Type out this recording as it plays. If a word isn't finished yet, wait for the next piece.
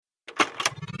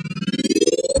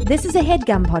This is a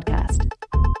HeadGum podcast.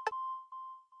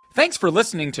 Thanks for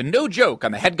listening to No Joke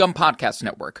on the HeadGum Podcast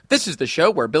Network. This is the show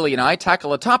where Billy and I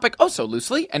tackle a topic oh so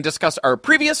loosely and discuss our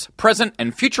previous, present,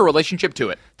 and future relationship to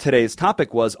it. Today's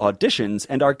topic was auditions,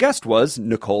 and our guest was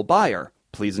Nicole Byer.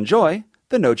 Please enjoy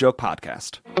the No Joke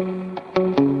Podcast.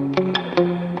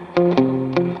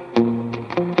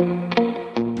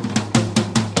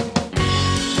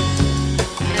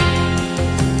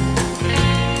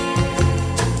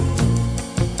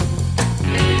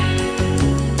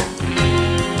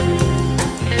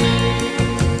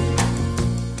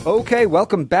 Okay,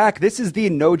 welcome back. This is the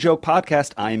No Joke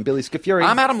Podcast. I'm Billy Scafuri.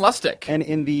 I'm Adam Lustig. And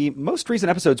in the most recent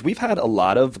episodes, we've had a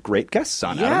lot of great guests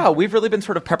on. Yeah, Adam. we've really been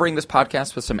sort of peppering this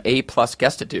podcast with some A-plus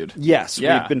guestitude. Yes,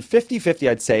 Yeah. we've been 50-50,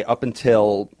 I'd say, up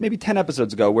until maybe 10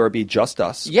 episodes ago, where it'd be just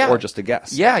us or just a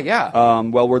guest. Yeah.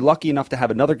 Well, we're lucky enough to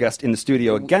have another guest in the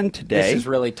studio again today. This is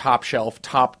really top shelf,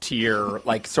 top tier,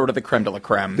 like sort of the creme de la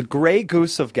creme. The Grey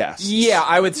Goose of guests. Yeah,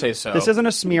 I would say so. This isn't a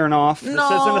Smirnoff. No.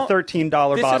 This isn't a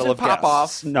 $13 This bottle isn't of pop-off.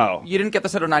 guests. No. You didn't get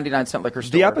this at a 99-cent liquor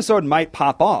store. The episode might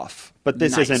pop off, but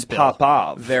this Nice, isn't Bill.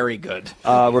 pop-off. Very good.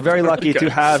 We're very lucky Very to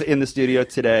good. have in the studio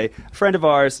today a friend of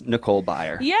ours, Nicole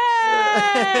Byer. Yay!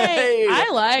 Hey! I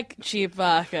like cheap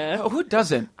vodka. Oh, who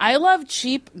doesn't? I love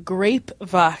cheap grape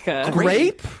vodka.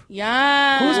 Grape?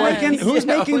 Yeah. Who's Yeah, making who's-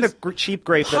 the cheap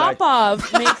grape that I...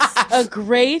 Popov makes a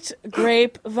great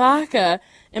grape vodka.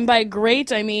 And by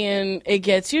great, I mean it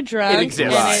gets you drunk. It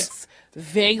exists. And it's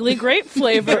vaguely grape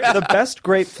flavored. The best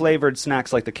grape-flavored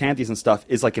snacks, like the candies and stuff,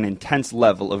 is like an intense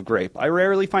level of grape. I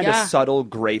rarely find a Yeah. subtle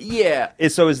grape. Yeah.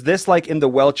 So is this like in the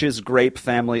Welch's grape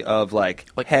family of like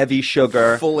heavy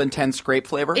sugar? Full intense grape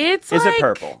flavor? It's Is like, it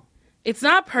purple? It's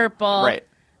not purple. Right.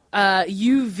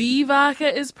 UV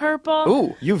vodka is purple.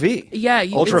 Ooh, UV. Yeah.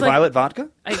 It's Ultraviolet vodka?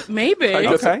 Maybe.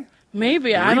 Okay.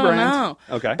 Maybe. I don't Rebrand. know.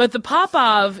 Okay. But the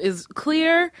Popov is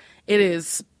clear. It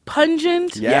is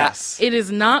pungent. Yes. It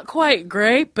is not quite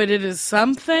grape, but it is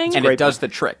something. And Grape. it does the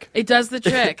trick. It does the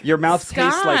trick. Your mouth Sky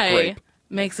tastes like grape.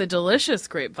 makes a delicious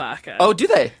grape vodka. Oh, do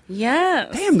they?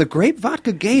 Yes. Damn, the grape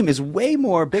vodka game is way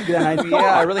more big than I thought.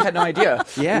 Yeah, I really had no idea.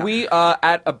 Yeah. We,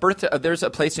 at a birthday, there's a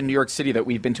place in New York City that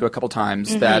we've been to a couple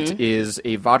times that is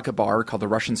a vodka bar called the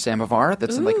Russian Samovar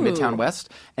that's in like Ooh. Midtown West.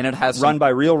 And it has Run by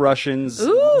real Russians.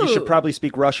 Ooh. You should probably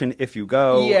speak Russian if you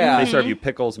go. Yeah. They serve you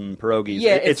pickles and pierogies.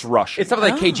 Yeah, It's Russian. It's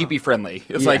something like KGB friendly.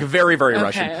 It's like very, very Okay,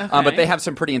 Russian. okay. But they have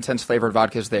some pretty intense flavored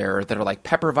vodkas there that are like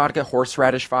pepper vodka,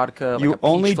 horseradish vodka, like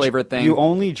a peach flavored thing. You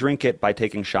only drink it by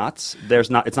taking shots. It's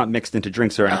not mixed into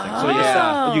drinks or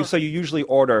anything. So you usually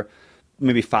order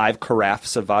maybe 5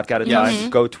 carafes of vodka at a time,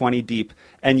 go 20 deep,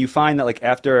 and you find that like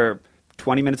after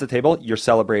 20 minutes at the table, you're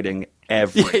celebrating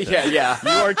everything. Yeah. You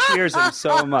are cheersing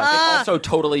so much. It also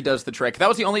totally does the trick. That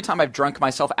was the only time I've drunk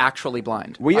myself actually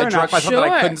blind. We I are drunk not myself Sure.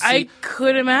 that I couldn't see. I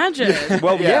could imagine.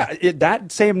 Well,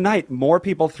 that same night, more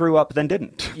people threw up than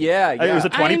didn't. Yeah. It was a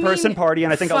 20-person party,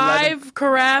 and I think 5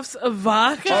 carafes of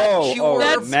vodka?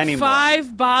 That's many more.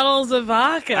 5 bottles of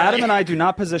vodka. Adam and I do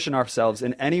not position ourselves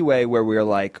in any way where we're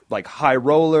like high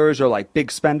rollers or like big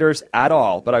spenders at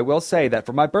all. But I will say that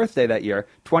for my birthday that year,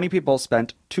 20 people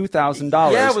spent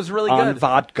 $2,000 Yeah, it was really on good.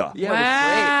 vodka. Yeah, Wow. it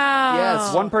was great.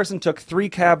 Yes. One person took 3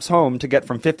 cabs home to get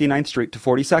from 59th Street to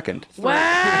 42nd. Wow.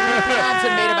 Cabs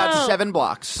and made about 7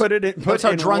 blocks. That's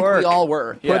how drunk we all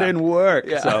were. Put Yeah. in work.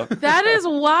 Yeah. So. That is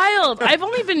wild. I've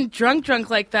only been drunk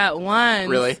like that once.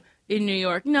 Really? In New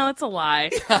York. No, it's a lie.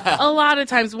 A lot of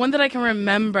times. One that I can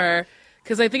remember,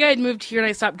 because I think I had moved here and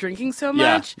I stopped drinking so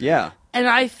much. Yeah. And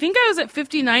I think I was at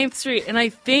 59th Street, and I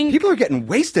think... People are getting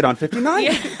wasted on 59.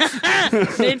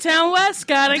 Midtown West,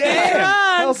 gotta get drunk.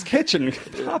 Hell's Kitchen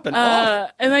popping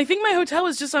off. And I think my hotel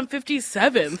was just on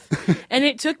 57th, and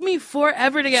it took me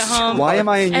forever to get home. Why am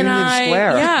I in And Union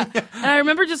Square? Yeah, and I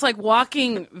remember just like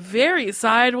walking very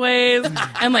sideways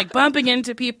and like bumping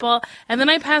into people, and then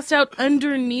I passed out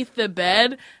underneath the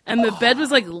bed, and the bed was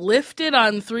like lifted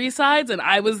on 3 sides, and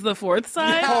I was the 4th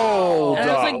side. Hold And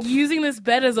I was up. like using this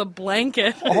bed as a blanket.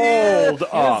 Hold It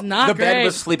was up. not The great. bed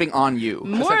was sleeping on you.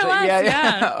 More or essentially. less,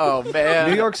 yeah. Oh, man.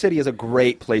 New York City is a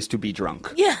great place to be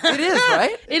drunk. Yeah, It is,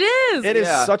 right? it is. It is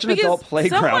Yeah. such an Because adult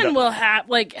playground. someone will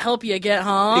help you get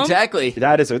home. Exactly.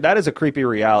 That is a creepy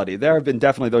reality. There have been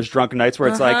definitely those drunken nights where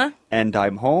it's Uh-huh. like, and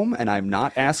I'm home, and I'm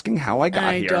not asking how I got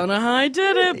I here. don't know how I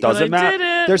did it, Doesn't but I matter.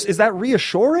 did it. Is that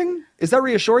reassuring? Is that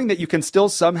reassuring that you can still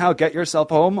somehow get yourself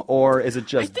home, or is it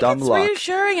just dumb it's luck?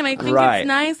 reassuring, and I think it's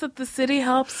nice that the city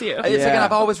helps you. It's like,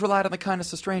 I've always relied on the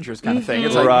kindness of strangers kind of thing.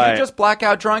 It's like, you just black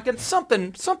out drunk, and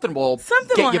something will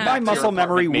get you back. My muscle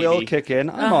memory will kick in.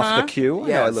 I'm off the queue. Yes.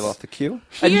 I know I live off the queue.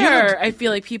 Here, I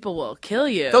feel like people will kill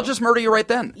you. They'll just murder you right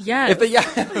then. Yes.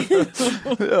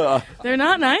 They're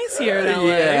not nice here in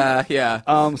LA.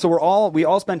 Yeah. So we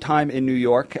all spend time in New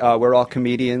York. We're all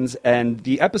comedians, and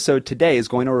the episode today is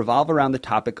going to revolve around the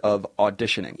topic of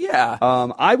auditioning. Yeah.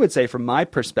 I would say, from my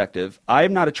perspective, I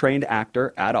am not a trained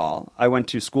actor at all. I went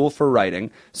to school for writing,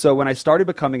 so when I started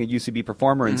becoming a UCB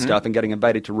performer and stuff and getting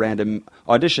invited to random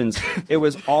auditions, it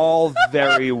was all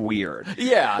very weird.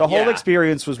 Yeah. The whole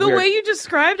experience was weird. The way you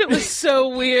described it was so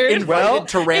weird. Invited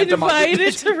to random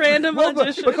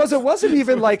auditions. Because it wasn't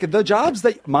even like the jobs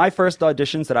that my first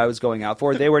auditions that I was going out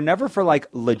for, they were never for like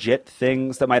legit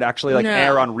things that might actually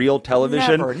air on real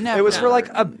television. Never, it was for like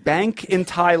a bank in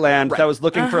Thailand that was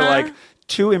looking for like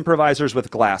 2 improvisers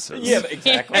with glasses. Yeah,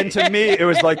 exactly. And to me, it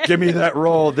was like, give me that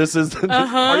role. This is...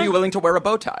 Are you willing to wear a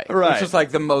bow tie? Right. Which is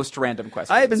like the most random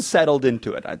question. I have been settled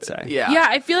into it, I'd say. Yeah. Yeah,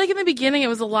 I feel like in the beginning it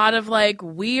was a lot of like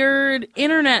weird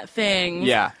internet things.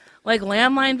 Yeah. Like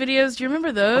landline videos. Do you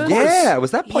remember those? Yeah. Was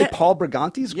that like Paul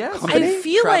Briganti's company? I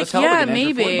feel Travis like, Helbig and Andrew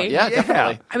maybe. Floydman. Yeah,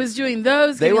 definitely. I was doing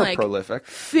those. They were like prolific.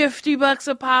 $50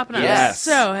 a pop, and I was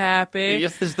so happy.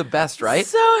 This is the best, right?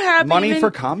 So happy. Money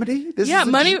for comedy?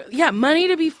 Money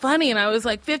to be funny. And I was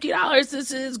like, $50,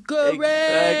 this is great.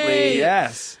 Exactly.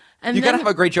 Yes. And you then, gotta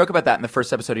have a great joke about that in the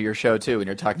first episode of your show too. When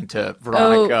you're talking to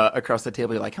Veronica across the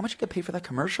table, you're like, "How much you get paid for that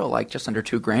commercial? Like just under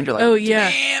 $2,000." You're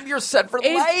like, "Damn, you're set for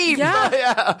life."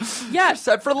 Yeah. You're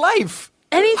set for life.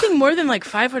 Anything more than like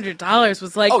 $500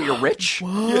 was like, oh, you're rich?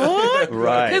 What?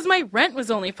 Right. Because my rent was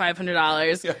only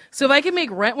 $500. Yeah. So if I can make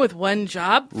rent with one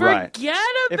job, forget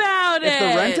about it. If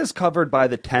the rent is covered by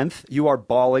the 10th, you are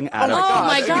bawling out of Oh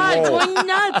my God, going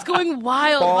nuts, going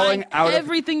wild, bawling out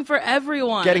everything for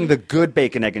everyone. Getting the good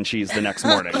bacon, egg, and cheese the next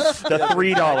morning. The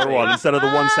 $3 one instead of the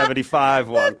 $1.75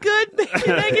 one. The good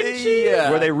bacon, egg, and cheese.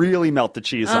 Where they really melt the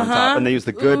cheese on top and they use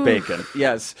the good bacon.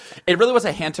 Yes. It really was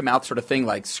a hand-to-mouth sort of thing,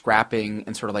 like scrapping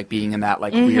and sort of like being in that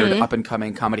like weird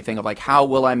up-and-coming comedy thing of like, how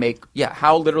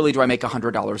literally do I make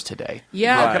 $100 today?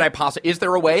 Yeah. How could I possibly, is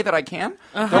there a way that I can?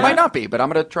 There might not be, but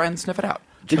I'm going to try and sniff it out.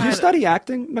 Did you study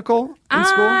acting, Nicole, in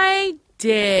school? I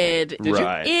did. Did you?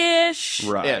 Ish.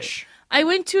 Right. Ish. I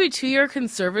went to a 2-year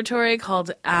conservatory called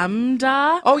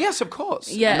AMDA. Oh, yes, of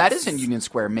course. Yes. And that is in Union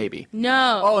Square, maybe.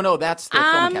 No. Oh, no, that's the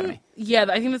Film Academy. Yeah,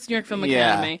 I think that's New York Film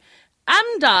Academy.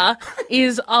 AMDA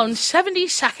is on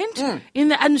 72nd in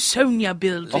the Ansonia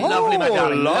building. Oh,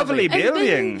 lovely And building.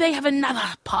 then they have another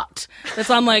part that's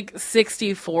on like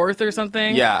 64th or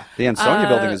something. Yeah. The Ansonia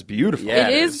building is beautiful. Yeah.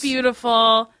 It It is is.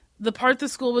 beautiful. The part the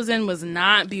school was in was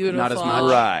not beautiful. Not as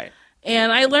much. Right.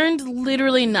 And I learned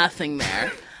literally nothing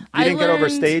there. You didn't get over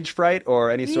stage fright or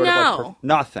any sort of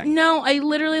nothing. No, I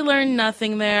literally learned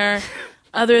nothing there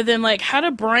other than like how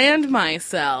to brand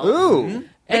myself. Ooh.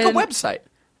 Make a website.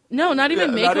 No, not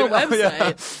even make a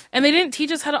website. And they didn't teach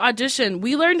us how to audition.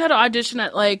 We learned how to audition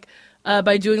at like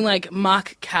by doing like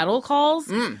mock cattle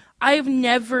calls. I've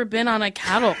never been on a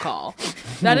cattle call.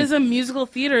 That is a musical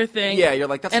theater thing. Yeah, you're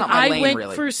like, that's not my lane, And I really.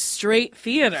 went for straight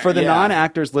theater. For the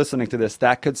non-actors listening to this,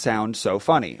 that could sound so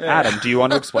funny. Adam, do you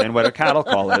want to explain what a cattle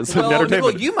call is? Well,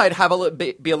 Nicole, you might have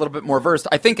be a little bit more versed.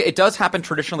 I think it does happen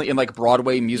traditionally in like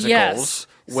Broadway musicals. Yes.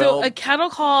 So a cattle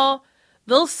call,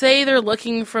 they'll say they're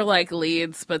looking for like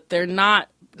leads, but they're not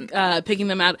picking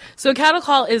them out. So a cattle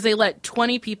call is they let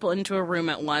 20 people into a room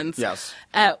at once. Yes.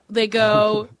 They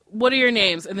go, what are your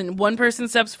names? And then one person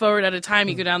steps forward at a time.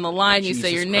 You go down the line. You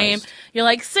say your name. You're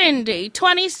like, Cindy,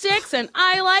 26, and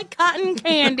I like cotton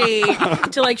candy.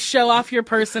 To like show off your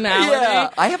personality. Yeah,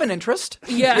 I have an interest.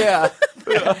 Yeah.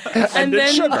 And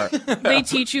then sugar. they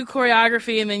teach you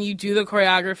choreography, and then you do the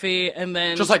choreography, and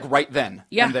then Just like right then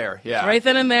and there. Yeah. right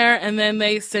then and there, and then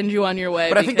they send you on your way.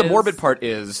 But I think the morbid part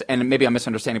is, and maybe I'm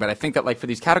misunderstanding, but I think that like for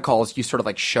these catacalls, you sort of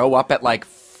like show up at like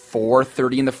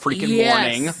 4:30 in the freaking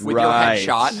morning with your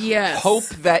headshot. Yes. Hope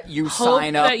that you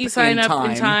sign up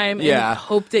in time. Yeah. And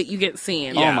hope that you get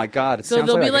seen. Oh my God! It So sounds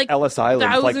there'll like, be, like, Ellis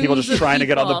Island, like people just thousands of trying to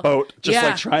get on the people. boat, just Yeah.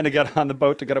 like trying to get on the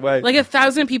boat to get away. Like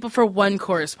 1,000 people for one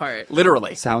chorus part.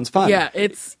 Literally. Sounds fun. Yeah,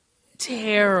 it's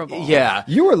terrible. Yeah.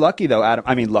 You were lucky, though, Adam.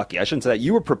 I mean, lucky. I shouldn't say that.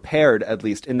 You were prepared, at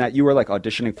least, in that you were, like,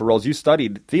 auditioning for roles. You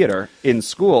studied theater in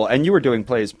school, and you were doing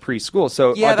plays preschool.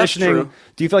 So Yeah, that's auditioning, true.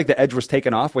 do you feel like the edge was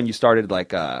taken off when you started,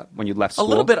 like, when you left school? A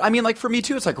little bit. I mean, like, for me,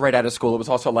 too, it's like right out of school. It was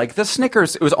also like the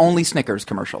Snickers. It was only Snickers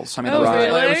commercials. I mean, Oh, it was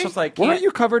really? just like... Weren't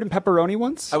you covered in pepperoni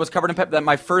once? I was covered in that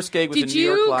my first gig was Did a New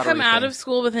York you lottery come out thing. of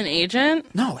school with an agent?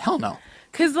 No, hell no.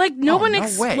 Because, like, no one no way.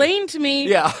 explained to me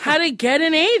Yeah. how to get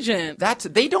an agent.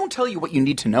 They don't tell you what you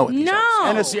need to know at these No. jobs.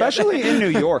 And especially in New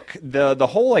York, the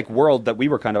whole like world that we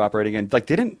were kind of operating in,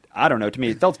 like I don't know, to me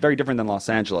it felt very different than Los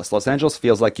Angeles. Los Angeles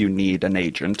feels like you need an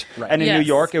agent. Right. And in New Yes.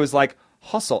 York it was like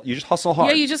hustle. You just hustle hard.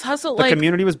 Yeah, you just hustle. The like,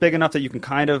 community was big enough that you can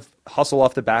kind of hustle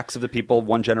off the backs of the people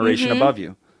one generation Mm-hmm. above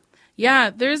you.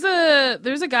 yeah, there's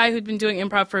a guy who'd been doing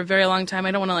improv for a very long time.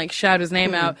 I don't want to, like, shout his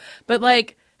name out. But,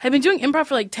 like, had been doing improv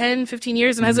for, like, 10, 15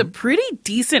 years and has a pretty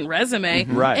decent resume.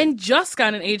 Right. And just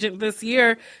got an agent this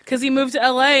year because he moved to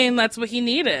L.A. and that's what he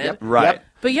needed. Yep. Right. Yep.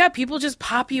 But, yeah, people just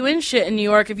pop you in shit in New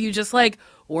York if you just, like,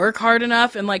 work hard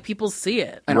enough and, like, people see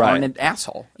it. And Right. aren't an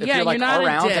asshole. If Yeah, you're like you're not a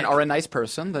around dick. and are a nice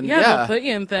person, then Yeah, they'll put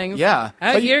you in things. Yeah.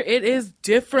 Out But here, it is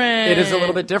different. it is a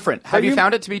little bit different. Have you you-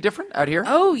 found it to be different out here?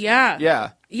 Oh, yeah. Yeah.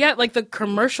 Yeah, like the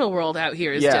commercial world out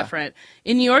here is Yeah. different.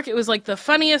 In New York, it was like the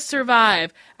funniest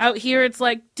survive. Out here, it's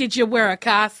like, did you wear a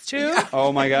costume?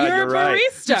 Oh my God, You're you're a right.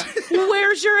 barista.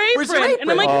 Where's your apron? Where's your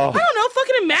And I'm like, apron? I don't know.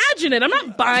 Fucking imagine it. I'm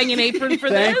not buying an apron for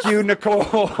Thank this. you,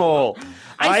 Nicole.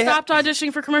 I stopped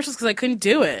auditioning for commercials because I couldn't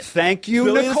do it. Thank you,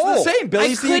 Billy's Nicole. the same. I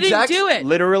Billy's the couldn't exact do it.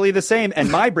 Literally the same. And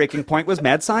my breaking point was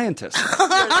mad scientist.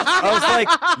 I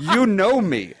was like, you know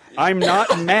me. I'm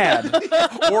not mad.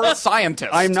 or a scientist.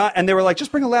 I'm not. And they were like,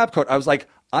 just bring a lab coat. I was like,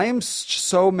 I am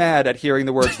so mad at hearing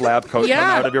the words lab coat come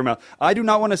Yeah. out of your mouth. I do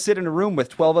not want to sit in a room with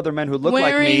 12 other men who look like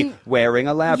me Wearing- wearing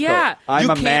a lab Yeah. coat. I'm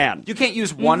You a can't- man. You can't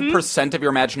use 1% of your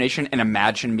imagination and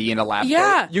imagine me in a lab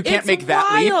Yeah, coat. You can't it's make that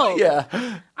wild. leap.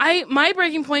 Yeah. My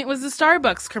breaking point was the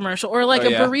Starbucks commercial or like Oh,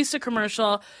 a yeah? barista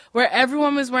commercial where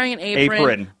everyone was wearing an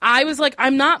apron. I was like,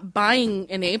 I'm not buying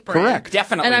an apron. Correct.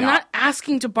 Definitely And I'm not. not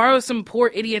asking to borrow some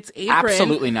poor idiot's apron.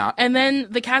 Absolutely not. And then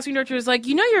the casting director was like,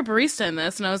 you know you're a barista in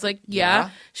this. And I was like, yeah.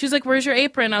 She was like, where's your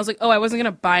apron? I was like, oh, I wasn't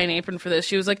going to buy an apron for this.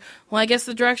 She was like, well, I guess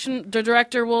the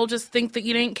director will just think that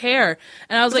you didn't care.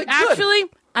 And I was like, good. actually,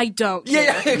 I don't care.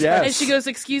 Yeah, exactly. Yes. And she goes,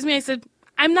 excuse me. I said,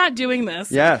 I'm not doing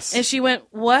this. Yes. And she went,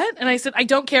 what? And I said, I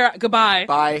don't care. Goodbye.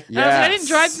 Bye. And I was like, I Yes. didn't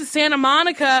drive to Santa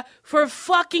Monica for a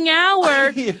fucking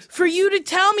hour for you to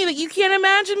tell me that you can't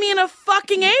imagine me in a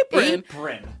fucking apron.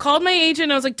 Called my agent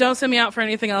and I was like, don't send me out for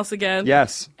anything else again.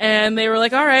 Yes. And they were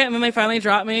like, all right. And then they finally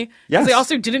dropped me. 'Cause Yes. They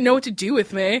also didn't know what to do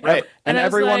with me. Right. And I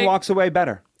was everyone like- walks away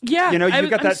better. Yeah, You know, you I'm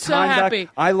got that so time happy.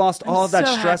 back. I lost all I'm of that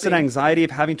so stress and happy. anxiety of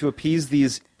having to appease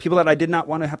these people that I did not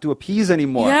want to have to appease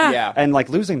anymore. Yeah. Yeah. And like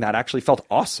losing that actually felt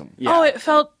awesome. Yeah. Oh, it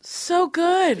felt so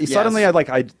good. Suddenly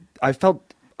I felt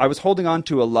I was holding on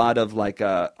to a lot of like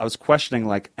I was questioning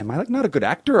like, am I like not a good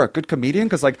actor or a good comedian?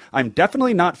 Because like I'm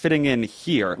definitely not fitting in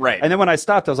here. Right. And then when I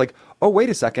stopped, I was like, oh wait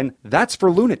a second, that's for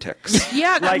lunatics.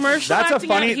 Yeah, Like, commercial that's a acting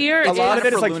funny. out here a lot is of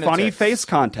it is for like funny lunatics. face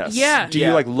contests. Yeah. Do Yeah.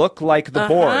 you like look like the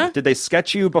board? Did they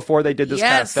sketch you before they did this Yes.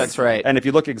 casting? That's right. And if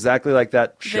you look exactly like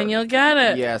that, sure. Then you'll get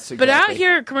it. Yes, But out exactly.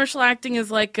 here, commercial acting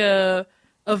is like a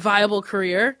viable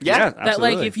career. Yeah, That, like,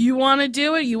 absolutely. if you want to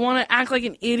do it, you want to act like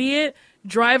an idiot,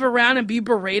 drive around and be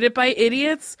berated by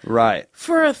idiots Right.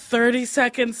 for a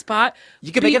 30-second spot.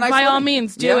 You can make a nice by all living.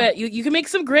 means, do Yeah. it. You can make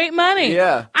some great money.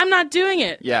 Yeah. I'm not doing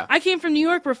it. Yeah. I came from New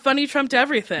York where funny trumped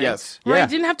everything. Yes. Where Yeah. I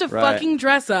didn't have to Right. fucking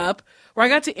dress up, where I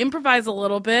got to improvise a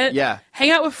little bit. Yeah. Hang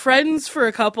out with friends for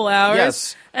a couple hours.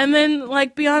 Yes. And then,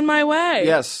 like, be on my way.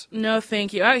 Yes. No,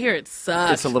 thank you. Out here, it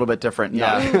sucks. It's a little bit different,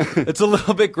 yeah. It's a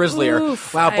little bit grislier.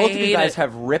 Oof, wow, I both of you hate guys it.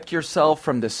 have ripped yourself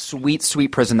from the sweet, sweet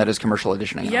prison that is commercial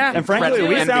auditioning. Yeah. And frankly, Won't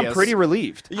we do it. sound Envious. pretty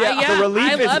relieved. Yeah. The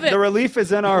relief I love it. the relief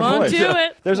is in our Won't voice. do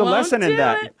it. There's a Won't lesson in do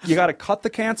that. it. You got to cut the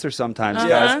cancer sometimes, Uh-huh.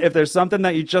 guys. If there's something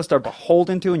that you just are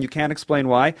beholden to and you can't explain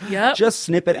why, Yep. just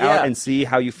snip it Yeah. out and see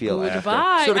how you feel after.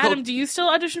 Goodbye. So Nicole- Adam, do you still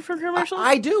audition for commercials?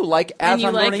 I do, like, as you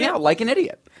I'm like learning it? out, like an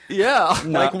idiot. Yeah,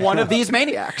 like one of these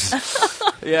maniacs.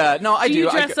 Yeah, no, I do do.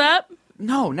 you dress up?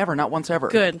 No, never. Not once ever.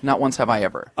 Good. Not once have I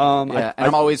ever. And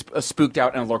I'm always spooked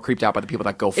out and a little creeped out by the people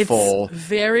that go It's full.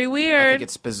 very I weird. think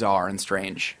it's bizarre and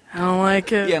strange. I don't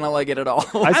like it. Yeah, I don't like it at all.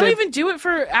 I don't say- even do it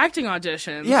for acting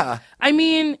auditions. Yeah. I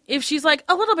mean, if she's like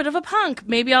a little bit of a punk,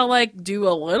 maybe I'll like do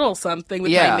a little something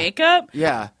with Yeah. my makeup.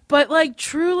 Yeah. But like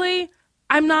truly,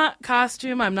 I'm not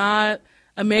costume. I'm not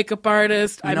a makeup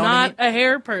artist. I'm not a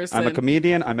hair person. I'm a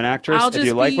comedian. I'm an actress. I'll if just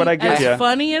you like be what I give you. as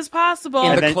funny as possible.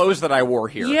 In the clothes that I wore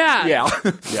here. Yeah.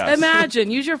 Yes. Imagine.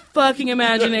 Use your fucking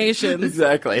imagination.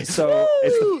 Exactly. So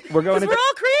we're going into we're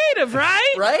all creative,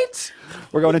 right? Right?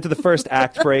 We're going into the first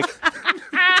act break.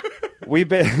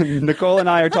 Nicole and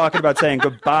I are talking about saying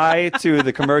goodbye to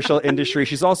the commercial industry.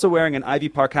 She's also wearing an Ivy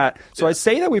Park hat. So I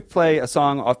say that we play a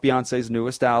song off Beyonce's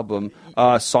newest album,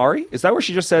 Sorry. Is that where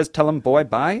she just says, tell him boy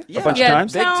bye a bunch of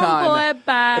times? Big time. Boy,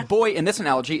 bye. Boy, in this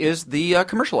analogy, is the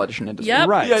commercial edition industry. Yep.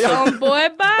 Right. Tell him boy,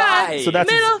 bye. Bye. So that's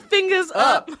Middle fingers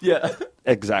up. Yeah.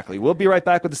 Exactly. We'll be right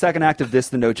back with the second act of this,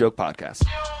 the No Joke Podcast.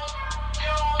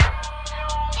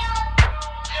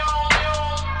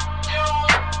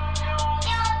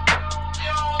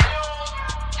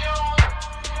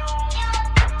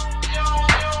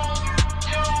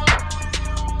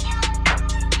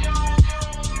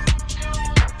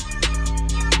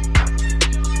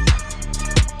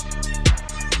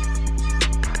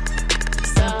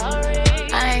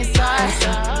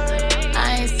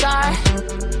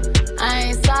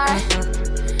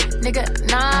 Nigga,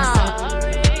 nah,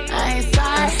 I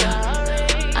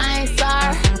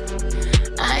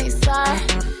ain't sorry.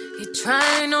 You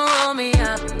trying to roll me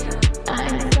up.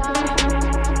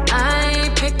 I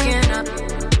ain't picking up.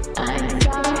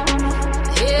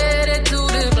 Headed to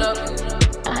the club.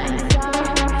 I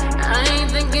ain't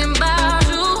thinking about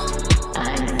you.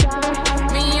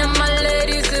 Me and my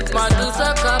lady sip my deuce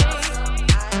a cup.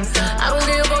 I don't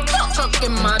give a fuck,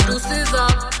 fucking my deuces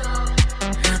up.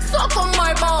 Suck on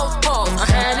my balls, I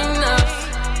had enough.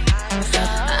 I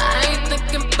ain't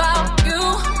thinking about you.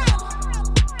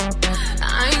 I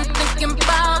ain't thinking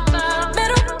about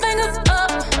middle fingers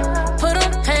up. Put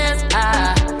them hands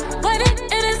high. Put it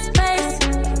in his face.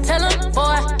 Tell him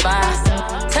boy bye.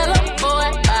 Tell him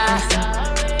boy bye.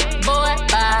 Boy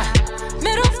bye.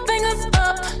 Middle fingers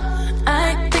up. I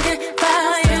ain't thinking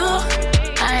about you.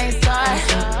 I ain't sorry.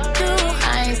 You.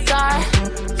 I ain't sorry.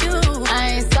 You. I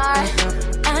ain't sorry.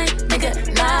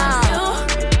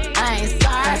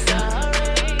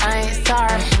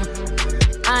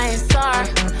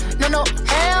 No,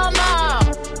 hell no.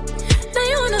 Now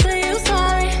you wanna say you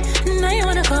sorry. Now you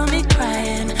wanna call me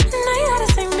crying. Now you gotta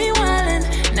see me wildin'.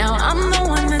 Now I'm the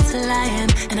one that's lying,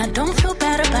 and I don't feel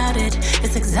bad about it.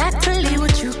 It's exactly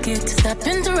what you get to stop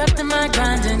interrupting my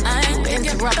grinding. I ain't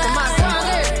interrupting my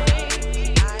grinding.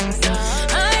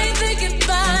 I ain't thinking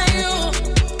about you.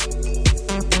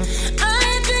 I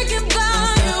ain't thinking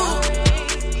about you.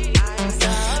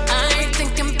 I ain't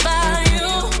thinking about you.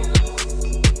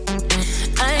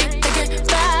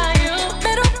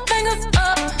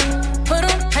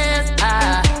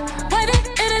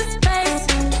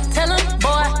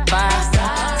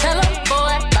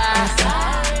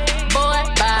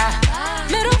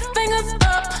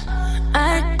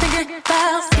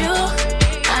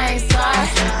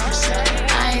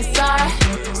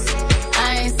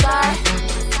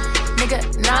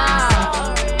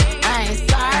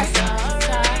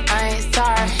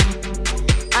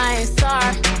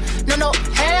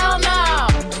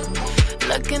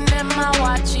 Looking at my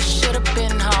watch, you should have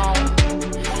been home.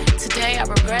 Today I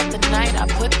regret the night I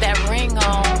put that ring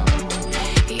on.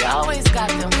 He always got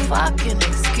them fucking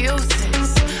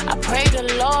excuses. I pray the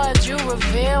Lord you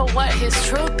reveal what his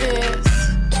truth is.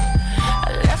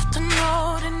 I left a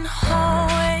note in the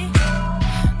hallway.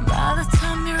 By the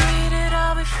time you read it,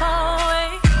 I'll be far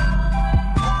away.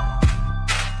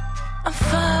 I'm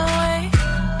far away,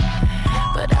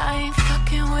 but I ain't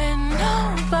fucking with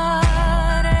nobody.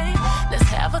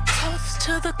 Have a toast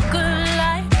to the good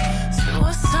life.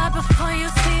 Suicide before you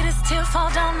see this tear fall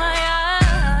down my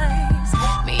eyes.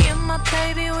 Me and my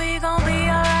baby, we gon' be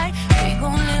alright. We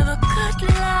gon' live a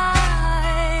good life.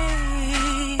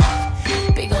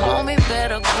 Big homie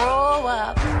better grow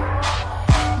up.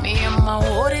 Me and my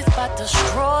woodies bout to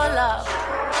stroll up.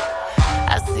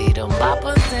 I see them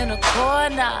boppers in the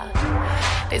corner.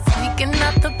 They sneaking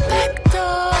out the back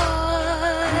door.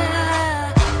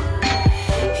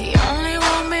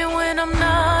 I'm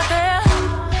not there.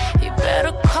 You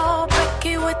better call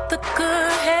Becky with the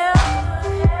good hair.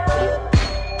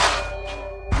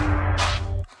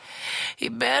 You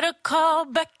better call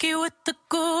Becky with the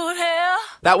good hair.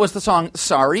 That was the song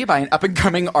Sorry by an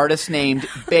up-and-coming artist named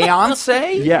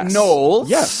Beyonce. Yes. Knowles.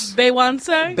 Yes.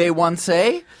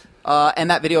 Beyonce. And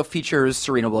that video features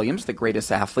Serena Williams, the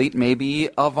greatest athlete maybe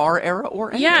of our era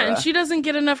or any era. Yeah, and she doesn't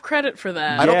get enough credit for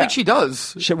that. I don't think she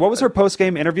does. What was her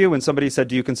post-game interview when somebody said,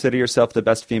 do you consider yourself the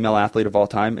best female athlete of all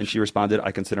time? And she responded,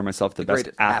 I consider myself the best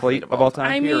athlete of all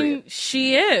time. I mean,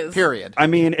 she is. Period. I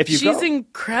mean, if you She's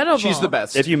incredible. She's the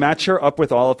best. If you match her up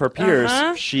with all of her peers,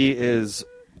 she is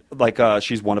like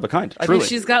she's one of a kind. I Truly. think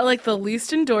she's got like the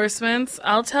least endorsements.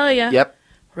 I'll tell you. Yep.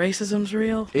 Racism's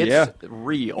real. It's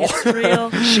real. It's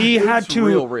real. She had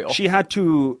to. real. She had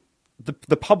to.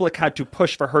 The public had to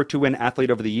push for her to win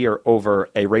Athlete of the Year over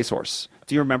a racehorse.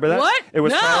 Do you remember that? What? It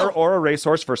was No. her or a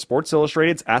racehorse for Sports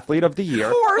Illustrated's Athlete of the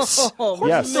Year. Horse. Oh,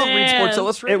 Yes. Don't read Sports man.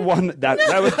 Illustrated. It won that.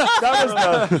 That was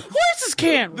the. Horses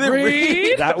can't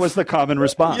read. That was the common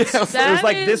response. It was That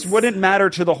like, is- this wouldn't matter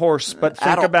to the horse, but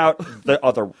think Adult. about the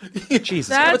other. Jesus.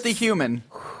 That's- But the human.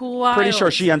 Wild. Pretty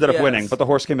sure she ended up Yes. winning, but the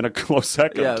horse came in a close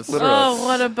second. Yes. Literally. Oh,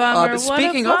 what a bummer. But what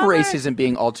speaking a of bummer. racism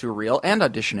being all too real and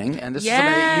auditioning, and this is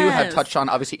something that you have Yes. touched on,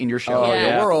 obviously, in your show, Oh, The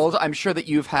yeah. World, I'm sure that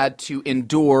you've had to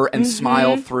endure and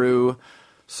smile through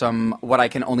some, what I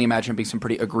can only imagine being some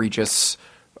pretty egregious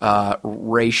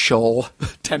racial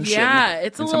tension. Yeah,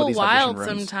 it's a in some of little these wild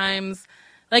audition rooms. sometimes.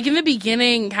 Like in the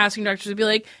beginning, casting directors would be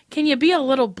like, "Can you be a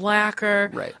little blacker?"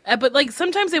 Right. But like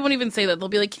sometimes they won't even say that. They'll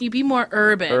be like, "Can you be more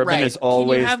urban? Urban Right. is Can you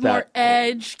always have that. more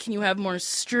edge? Can you have more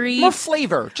street? More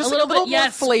flavor. Just a little bit, more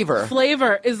yes. flavor.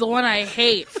 Flavor is the one I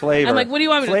hate. Flavor. I'm like, what do you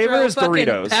want me to Flavor throw is fucking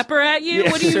Doritos. pepper at you?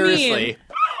 Yeah. What do you Seriously. mean?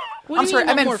 What I'm do you sorry, mean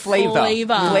I want meant more flavor.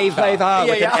 Flavor. Flavor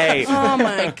with Yeah, an A. Oh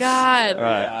my god!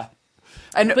 Right.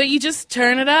 And, But you just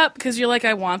turn it up because you're like,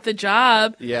 I want the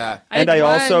job. yeah. And had I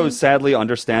also one- sadly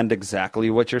understand exactly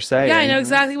what you're saying. Yeah, I know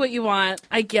exactly what you want.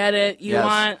 I get it. You Yes.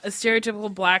 want a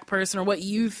stereotypical black person or what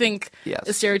you think Yes.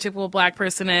 a stereotypical black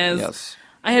person is. Yes.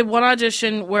 I had one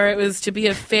audition where it was to be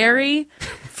a fairy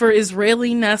for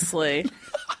Israeli Nestle.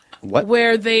 What?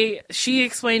 Where she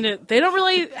explained it. They don't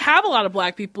really have a lot of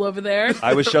black people over there.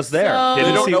 I was just there. So- Didn't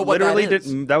They don't see, know what that literally is.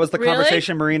 didn't. That was the Really?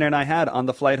 conversation Marina and I had on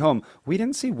the flight home. We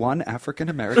didn't see one African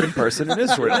American person in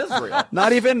Israel.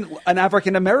 Not even an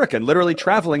African American, literally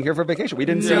traveling here for vacation. We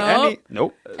didn't see Nope. any.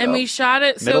 Nope. And we shot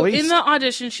it. So Middle in East. the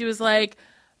audition, she was like,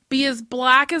 be as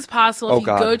black as possible. Oh, If you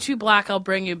God. go too black, I'll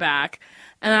bring you back.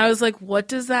 And I was like, what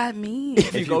does that mean?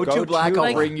 If you go too black, I'll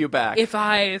Like, bring you back. If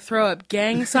I throw up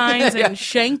gang signs and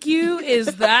shank you, is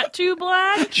that too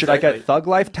black? Should I get Thug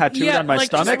Life tattooed on my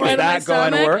like, just stomach? right Is on my that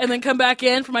going to stomach work? And then come back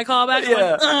in for my callback. I'm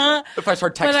Yeah. like, If I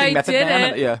start But I texting Method did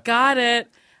Man, it. yeah. Got it.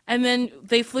 And then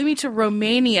they flew me to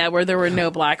Romania where there were no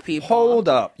black people. Hold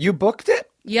up. You booked it?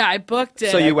 Yeah, I booked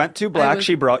it. So you went too black,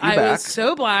 she brought you I back. was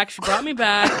so black, she brought me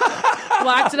back,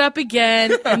 blacked it up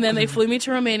again, and then they flew me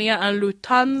to Romania on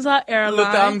Lufthansa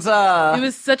Airlines. Lufthansa. It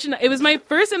was it was my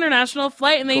first international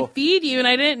flight, and they feed you, and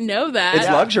I didn't know that. It's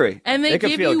luxury. And they It could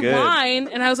give feel you good. wine,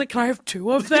 and I was like, "Can I have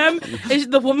 2 of them?"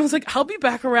 And the woman was like, "I'll be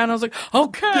back around." I was like,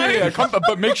 "Okay." Yeah, come,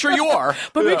 but make sure you are.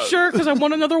 But make sure, because I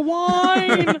want another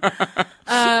wine.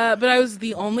 But I was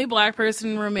the only black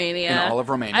person in Romania. In all of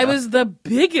Romania. I was the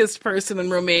biggest person in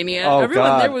Romania. Oh, Everyone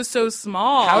God. there was so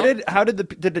small. How did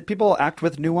the people act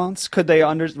with nuance? Could they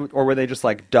or were they just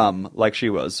like dumb like she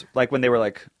was? Like when they were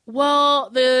like, Well,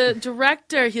 the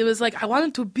director, he was like, I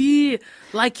wanted to be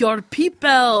like your people.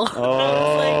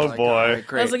 oh boy.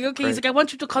 Great. I was like, okay. He's great. like, I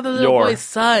want you to call the little Your. boy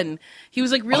son. He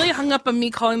was like really hung up on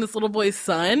me calling this little boy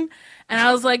son. And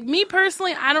I was like, me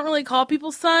personally, I don't really call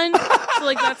people son. So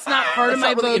like, that's not part of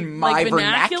my, Not really in my like,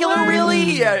 vernacular, really?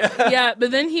 Yeah. Yeah,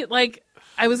 but then he like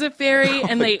I was a fairy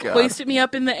and they God. hoisted me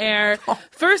up in the air.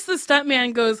 First the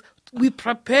stuntman goes, we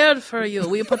prepared for you.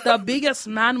 We put the biggest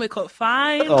man we could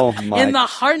find Oh, my. in the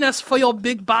harness for your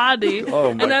big body.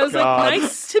 Oh, my and I was God. like,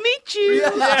 nice to meet you.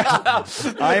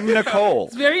 I'm Nicole.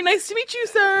 It's very nice to meet you,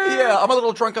 sir. Yeah, I'm a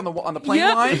little drunk on the plane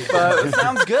Yep. line, but it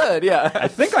sounds good. Yeah. I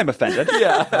think I'm offended.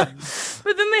 Yeah.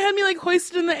 But then they had me like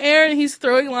hoisted in the air and he's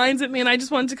throwing lines at me and I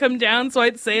just wanted to come down so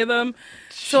I'd say them.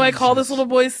 So I call this little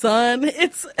boy son.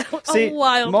 It's a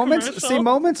wild commercial.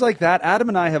 moments like that. Adam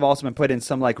and I have also been put in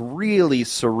some like really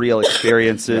surreal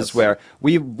experiences where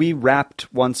we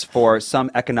rapped once for some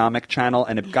economic channel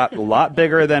and it got a lot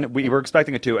bigger than we were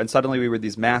expecting it to, and suddenly we were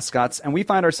these mascots and we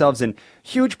find ourselves in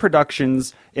huge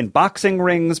productions, in boxing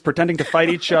rings, pretending to fight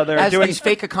each other, As doing these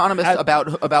fake economists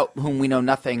about whom we know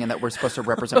nothing and that we're supposed to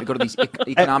represent. We go to these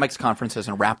economics conferences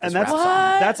and rap this And that's rap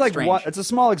song. that's like Strange. one, it's a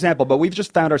small example, but we've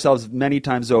just found ourselves many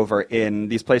times over in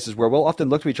these places where we'll often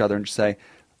look to each other and just say,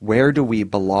 where do we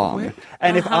belong?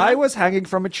 And if I was hanging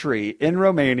from a tree in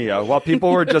Romania while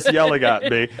people were just yelling at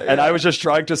me and I was just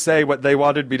trying to say what they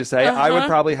wanted me to say, I would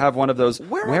probably have one of those,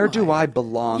 where do I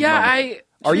belong? Yeah, moments.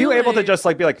 Are you able to truly- just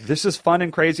like be like, this is fun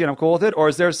and crazy and I'm cool with it? Or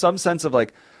is there some sense of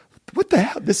like, what the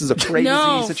hell? This is a crazy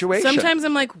no, situation. Sometimes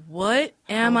I'm like, what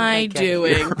am I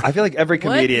doing? I feel like every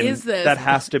comedian What is this? that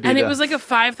has to be And the, it was like a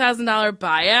 $5,000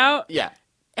 buyout. Yeah.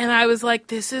 And I was like,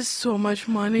 this is so much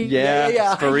money.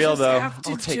 Yeah. for real I just though. have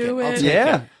to I'll take do it. I'll it. take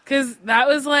Yeah. Because that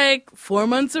was like 4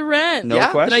 months of rent. No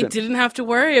Yeah, question. That I didn't have to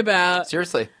worry about.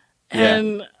 Seriously.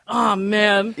 And oh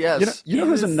man, Yes. You know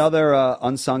who's another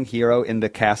unsung hero in the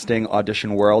casting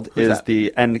audition world is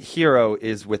that? and hero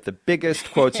is with the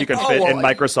biggest quotes you can fit in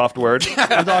Microsoft Word.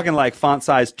 I'm talking like font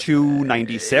size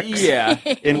 296. Yeah.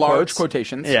 In large quotes.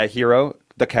 quotations. Yeah, hero.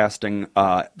 The casting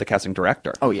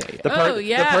director. Oh, yeah. The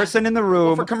person in the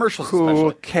room for commercials who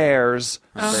especially. cares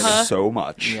so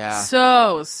much. Yeah.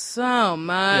 so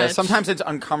much. Yeah, sometimes it's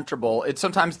uncomfortable.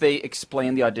 Sometimes they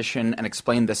explain the audition and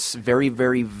explain this very,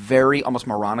 very, very almost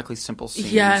moronically simple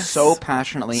scene so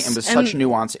passionately and with such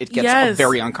nuance, it gets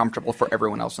very uncomfortable for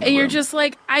everyone else in the room. And you're just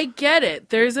like, I get it.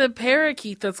 There's a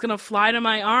parakeet that's going to fly to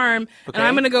my arm, and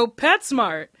I'm going to go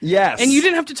PetSmart. Yes. And you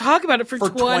didn't have to talk about it for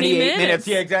 28 minutes.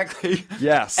 Yeah, exactly.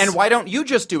 Yes. And why don't you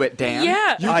just do it, Dan?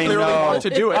 Yeah. You I clearly know. want to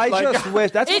do it. I Like, just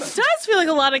wish. That's It what, does feel like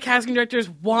a lot of casting directors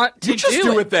want to you just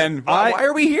do it then. Why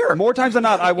are we here? More times than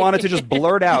not, I wanted to just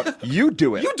blurt out, you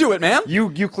do it. You do it, man. You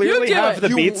clearly do have it. the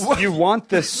You- beats. You want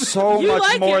this so You much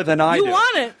like more it. than I do. You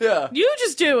want it. Yeah. You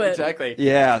just do it. Exactly.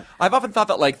 Yeah. I've often thought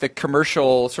that like the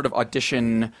commercial sort of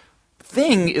audition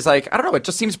thing is like, I don't know, it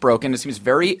just seems broken. It seems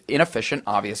very inefficient,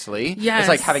 obviously. Yes. It's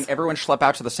like having everyone schlep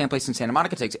out to the same place in Santa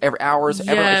Monica takes hours. It's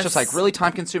Yes. just like really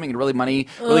time consuming and really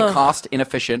really cost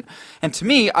inefficient. And to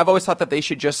me, I've always thought that they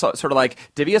should just sort of like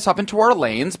divvy us up into our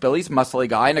lanes. Billy's muscly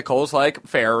guy, Nicole's like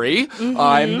fairy,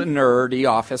 I'm the nerdy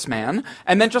office man.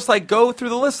 And then just like go through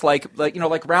the list like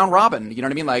round robin. You know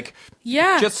what I mean? Like,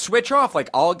 Yeah. just switch off. Like,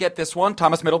 I'll get this one,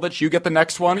 Thomas Middleditch, you get the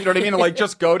next one. You know what I mean? Like,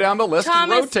 just go down the list and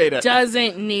Thomas rotate it.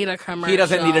 doesn't need a commercial. He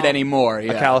doesn't need it anymore.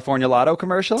 Yeah. A California Lotto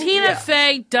commercial? Tina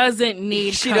Fey doesn't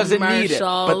need She doesn't need it,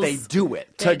 but they commercials. do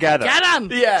it. Together. Get them.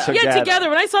 Yeah. Together.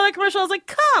 When I saw that commercial, I was like,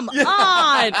 come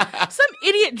on. Some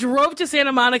idiot drove to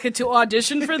Santa Monica to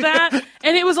audition for that,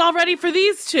 and it was all ready for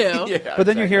these two. Yeah, But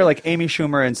then you hear like Amy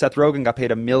Schumer and Seth Rogen got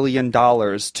paid $1 million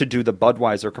to do the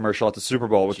Budweiser commercial at the Super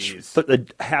Bowl, which a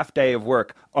half day of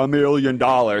work, $1 million. They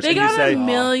and got you say, $1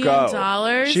 million.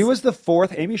 Go. She was the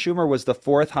fourth. Amy Schumer was the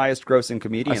fourth highest grossing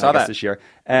comedian I saw that. this year,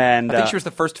 and I think she was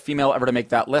the first female ever to make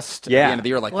that list at the end of the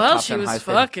year. Like, the Well, top she 10 was highest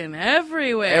paid. fucking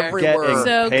everywhere. Everywhere.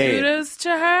 So paid. kudos to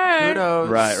her. Kudos.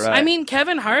 Right. I mean,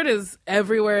 Kevin Hart is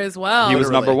everywhere as well. he was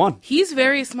number one. He's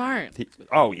very smart.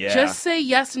 Oh yeah. Just say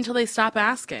yes until they stop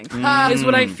asking. Is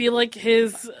what I feel like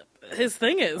his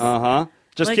thing is.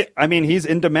 Just Like- I mean, he's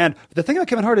in demand. The thing about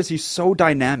Kevin Hart is he's so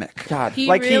dynamic. God. He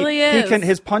like really he is. can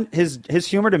his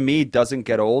humor to me doesn't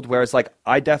get old. Whereas like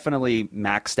I definitely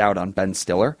maxed out on Ben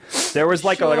Stiller. There was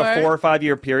like a Sure. 4 or 5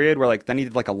 year period where like then he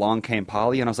did like Along Came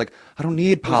Polly, and I was like, I don't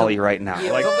need Polly right now.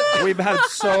 Like we've had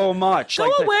so much. Go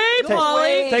like, away,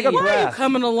 Polly. Take a Why are you breath.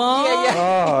 coming along?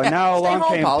 Oh, now Along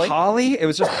home, Came Polly. Polly. It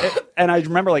was just, and I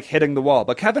remember like hitting the wall.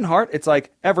 But Kevin Hart, it's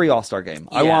like every All-Star game.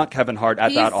 I want Kevin Hart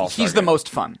at that All-Star. He's the game. most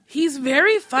fun. He's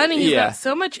very funny. He's Yeah. got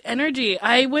so much energy.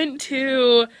 I went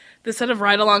to the set of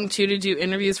Ride Along 2 to do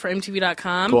interviews for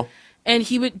MTV.com. Cool. And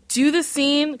he would do the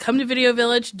scene, come to Video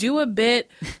Village, do a bit,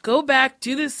 go back,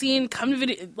 do the scene, come to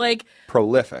video, like,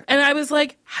 prolific. and I was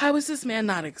like, how is this man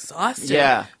not exhausted?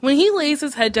 Yeah. When he lays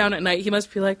his head down at night, he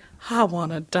must be like, I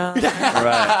want to die.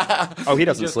 Right. Oh, he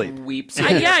doesn't Just sleep. weeps.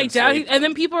 Yeah, I doubt. Sleep. And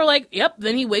then people are like, yep.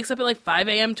 Then he wakes up at like 5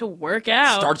 a.m. to work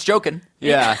out. Starts joking.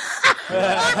 Yeah.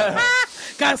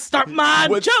 Gotta start my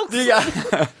jokes.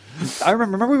 Yeah. I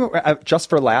remember we were at Just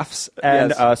for Laughs,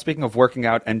 and Yes. speaking of working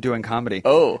out and doing comedy,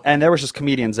 Oh. and there was just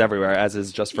comedians everywhere, as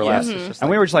is Just for Laughs, it's just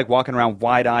and we were just like walking around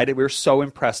wide-eyed. We were so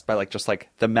impressed by like just like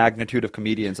the magnitude of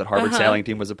comedians that Harvard sailing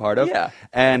team was a part of. Yeah.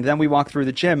 And then we walked through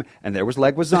the gym, and there was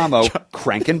Leguizamo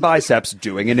cranking biceps,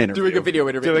 doing an interview, Doing a video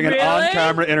interview. doing an Really?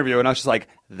 on-camera interview, and I was just like,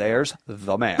 "There's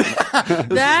the man."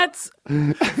 That's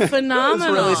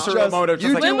phenomenal. really surreal moment. you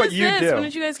Just do When what was you this? do. When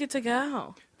did you guys get to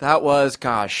go? That was,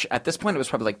 gosh, at this point it was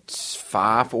probably like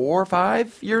 4 or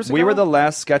 5 years ago. We were the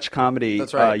last sketch comedy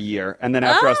That's right. year, and then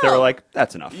after us, they were like,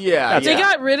 "That's enough." Yeah, That's They yeah.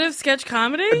 got rid of sketch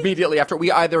comedy? Immediately after,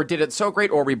 we either did it so great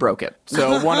or we broke it.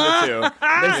 So one of the two.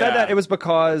 They said that it was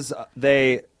because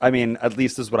I mean, at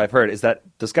least this is what I've heard, is that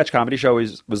the sketch comedy show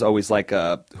was always like,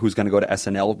 who's going to go to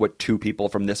SNL, what 2 people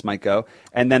from this might go.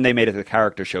 And then they made it the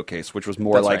character showcase, which was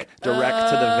more That's like right. direct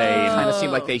to the vein. Kind of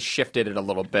seemed like they shifted it a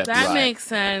little bit. That Right. makes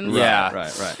sense. Yeah.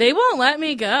 Right. They won't let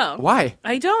me go. Why?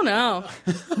 I don't know.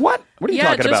 What? What are you Yeah,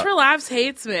 talking Just about? for Laughs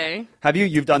hates me. Have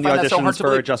you've done the I find that so hard auditions to for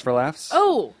believe. Just for Laughs?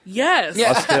 Oh, yes.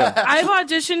 Yeah. Us too. I've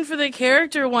auditioned for the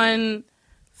character one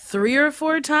 3 or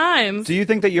 4 times. Do you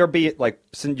think that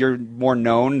since you're more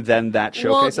known than that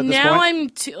showcase well, at this now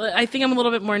point? I think I'm a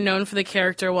little bit more known for the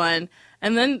character one.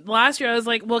 And then last year I was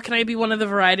like, well, can I be one of the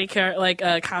variety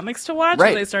comics to watch?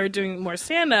 Right. So they started doing more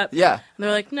stand-up. Yeah. And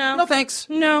they're like, no. No, thanks.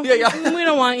 No. Yeah. We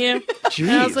don't want you. Jeez.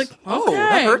 And I was like, okay. Oh,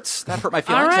 that hurts. That hurt my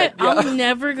feelings. All right. Yeah. I'll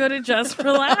never go to Just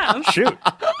for Laughs. Shoot.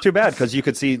 Too bad, because you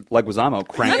could see Leguizamo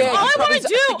crank. Yeah, All I he's want probably- to I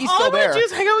think do, he's still there.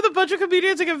 is hang out with a bunch of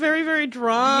comedians and get very, very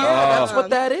drunk. Yeah, that's what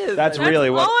that is. That's man. really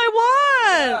all what I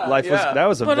want. life was. Yeah. That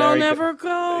was a But very I'll good- never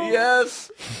go. Yes.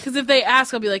 Because if they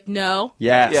ask, I'll be like, no.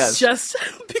 Yes. Yes. Just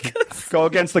because. Go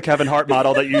against the Kevin Hart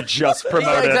model that you just Yeah,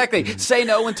 promoted. exactly. Say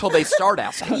no until they start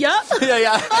asking. Yup.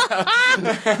 Yeah.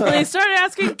 When they start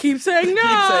asking, keep saying no. Keep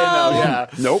saying no. Yeah.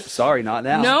 Nope. Sorry, not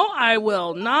now. No, I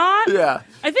will not. Yeah.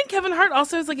 I think Kevin Hart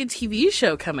also has like a TV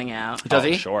show coming out. Does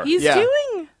he? Sure. He's Yeah.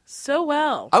 doing so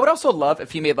well. I would also love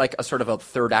if he made like a sort of a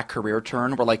third act career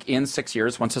turn where like in 6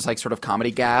 years, once his like sort of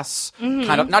comedy gas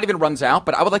kind of not even runs out,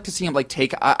 but I would like to see him like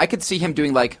take, I could see him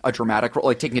doing like a dramatic role,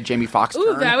 like taking a Jamie Foxx Ooh,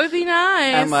 turn. that would be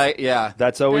nice. And like, yeah.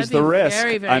 That's always That'd the be risk.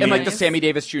 very, very I And mean, like the nice. Sammy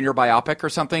Davis Jr. biopic or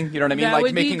something, you know what I mean? That Like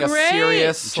would be making a great.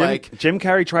 serious, like, Jim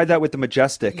Carrey tried that with The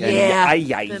Majestic. And Yeah.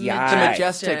 The the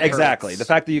Majestic. Exactly. hurts. The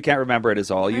fact that you can't remember it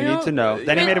is all you I need to know.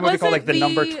 Then he Wait, made a movie called like wasn't The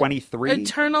Number 23.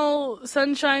 Eternal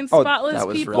Sunshine Oh, Spotless that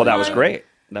was People. really Well, that was one? great.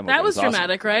 That movie was awesome.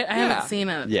 dramatic, right? I Yeah. haven't seen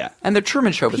it. Yeah. And the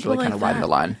Truman Show was People really kind like of riding that.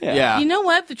 the line. Yeah. You know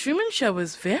what? The Truman Show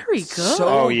was very good. So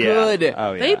Oh, yeah. good.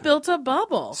 Oh, yeah. They built a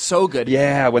bubble. So good.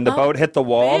 Yeah, when the boat hit the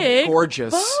wall. Big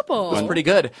Gorgeous. bubble. It was pretty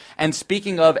good. And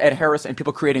speaking of Ed Harris and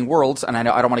people creating worlds, and I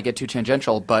know I don't want to get too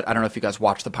tangential, but I don't know if you guys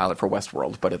watched the pilot for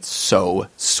Westworld, but it's so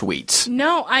sweet.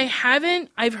 No, I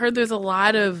haven't. I've heard there's a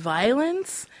lot of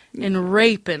violence and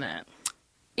rape in it.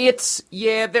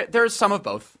 There's some of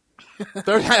both.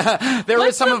 There is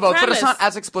What's some the of both, but it's premise? not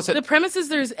as explicit. The premise is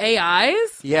there's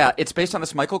AIs. Yeah, it's based on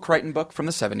this Michael Crichton book from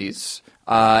the 70s,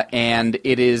 and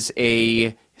it is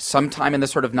sometime in the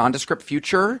sort of nondescript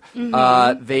future,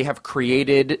 they have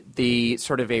created the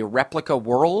sort of a replica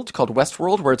world called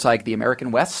Westworld, where it's like the American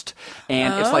West,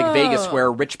 and it's like Vegas,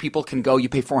 where rich people can go. You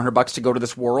pay $400 to go to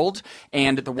this world,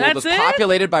 and the world That's is it?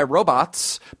 populated by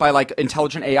robots, by like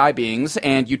intelligent AI beings,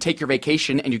 and you take your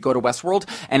vacation and you go to Westworld,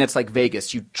 and it's like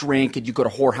Vegas. You drink and you go to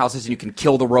whorehouses and you can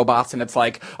kill the robots, and it's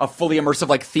like a fully immersive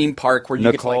like theme park where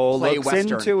you Nicole get to like play looks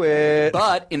Western. into it.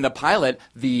 But in the pilot,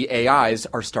 the AIs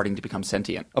are starting to become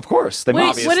sentient. Of course. They Wait,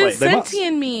 must. what does They must.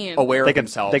 sentient mean? Aware They of can,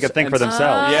 themselves. they can think And for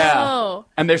themselves. Yeah. Oh.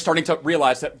 And they're starting to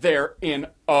realize that they're in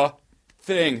a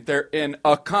thing. They're in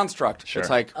a construct. Sure. It's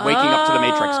like waking up to the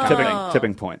Matrix kind of thing.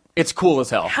 Tipping point. It's cool as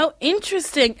hell. How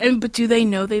interesting. But do they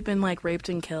know they've been like raped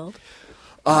and killed?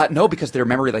 No, because their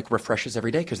memory like refreshes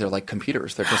every day because they're like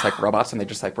computers. They're just like robots, and they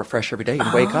just like refresh every day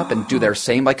and wake up and do their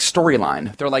same like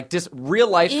storyline. They're like real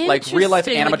life Interesting, animatronic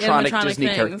like animatronic Disney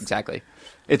things. characters. Exactly.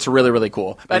 It's really, really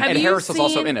cool. And Have you Harris is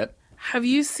also seen- in it. Have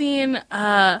you seen,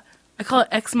 I call it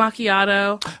Ex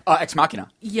Macchiato? Ex Machina.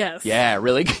 Yes. Yeah,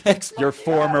 really. Your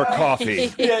former coffee.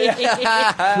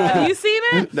 Have you seen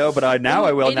it? No, but I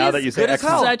will It now is that you say good as X.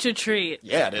 hell. Such a treat.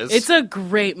 Yeah, it is. It's a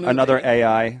great movie. Another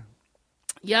AI.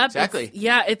 Yep. Exactly.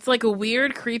 It's like a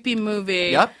weird, creepy movie.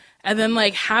 Yep. And then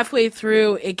like halfway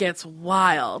through, it gets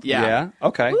wild. Yeah.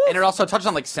 Okay. And it also touches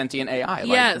on like sentient AI, like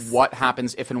Yes. what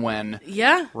happens if and when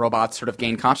Yeah. robots sort of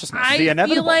gain consciousness. I The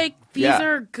inevitable. feel like these Yeah.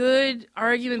 are good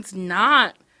arguments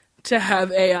not to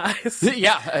have AIs.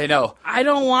 Yeah, I know. I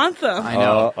don't want them. I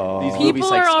know. Uh-oh. These movies People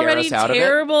like are scare already us out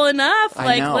terrible enough. I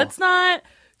Like, know. let's not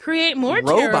create more of it.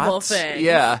 terrible Robots. things.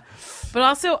 Yeah, But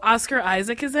also, Oscar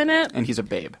Isaac is in it. and he's a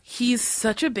babe. He's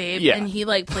such a babe, Yeah. and he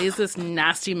like plays this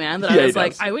nasty man that Yeah, I he was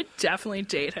like, does. I would definitely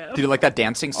date him. Did you like that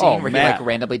dancing scene Oh, where man. he like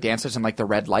randomly dances in like the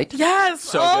red light? Yes.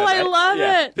 So oh, good, I right? love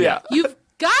Yeah. it. Yeah. You've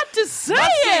got to say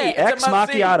it. Ex It's a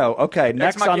must-see. Macchiato. Okay,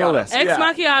 next on the Macchiato. list. Ex Yeah.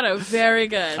 Macchiato, very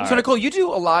good. So Nicole, you do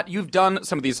a lot. You've done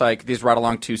some of these like these ride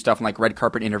along to stuff and like red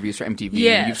carpet interviews for MTV.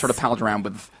 Yes. You've sort of palled around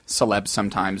with celebs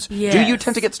sometimes. Yes. Do you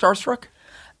tend to get starstruck?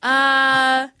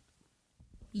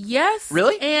 Yes.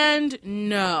 Really? And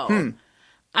no.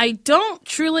 I don't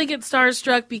truly get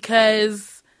starstruck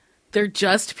because they're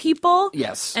just people.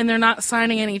 Yes. And they're not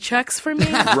signing any checks for me.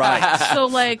 Right. So,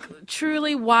 like,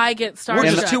 truly, why get starstruck?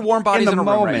 We're just two warm bodies in in, the a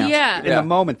room moment. right now. Yeah. In the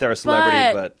moment, they're a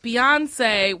celebrity, but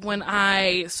Beyonce, when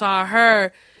I saw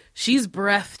her, she's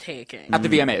breathtaking. At the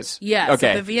VMAs. Yes,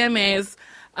 Okay. at the VMAs.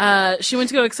 She went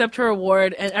to go accept her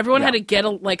award, and everyone had to get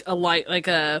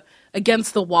a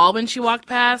against the wall when she walked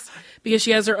past because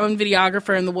she has her own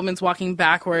videographer and the woman's walking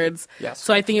backwards. Yes.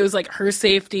 So I think it was like her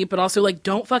safety, but also like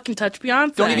don't fucking touch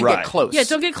Beyonce. Don't even Right. get close. Yeah,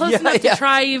 don't get close enough to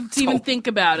try to even think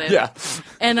about it. Yeah.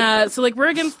 And so like we're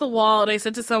against the wall, and I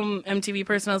said to some MTV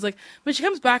person, I was like, when she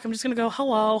comes back, I'm just gonna go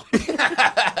hello.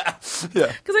 Yeah.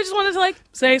 Because I just wanted to like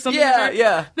say something. Yeah, to her.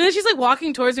 yeah. But then she's like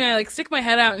walking towards me, and I like stick my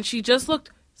head out, and she just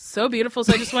looked so beautiful.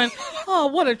 So I just went, oh,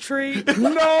 what a treat.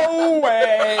 No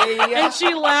way. And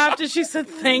she laughed and she said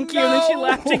thank you. And then she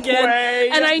laughed again. way.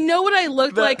 And I know what I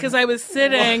looked like because I was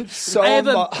sitting. I have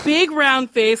a big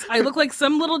round face. I look like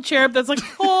some little cherub that's like,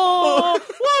 oh,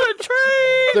 what a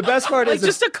treat. The best part like is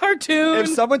just a cartoon. if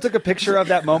someone took a picture of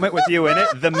that moment with you in it,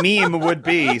 the meme would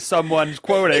be someone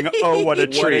quoting, "Oh, what a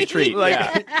treat!" What a treat,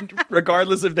 Like,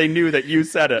 regardless if they knew that you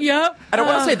said it. Yep. And I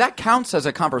want to say that counts as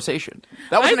a conversation.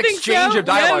 That was I an think exchange so. of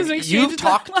dialogue. Yeah, it was an exchange You've of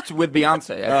talked dialogue. with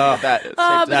Beyonce. I think that is safe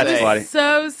to That's say. funny.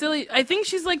 So silly. I think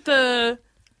she's like the.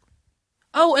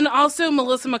 Oh, and also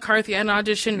Melissa McCarthy. I had an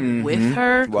audition with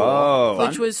her. Whoa.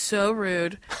 Which was so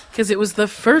rude because it was the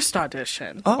first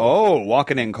audition. Oh,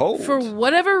 walking in cold. For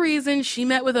whatever reason, she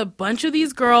met with a bunch of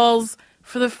these girls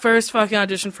for the first fucking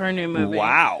audition for her new movie.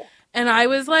 Wow. And I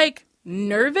was like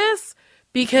nervous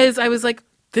because I was like,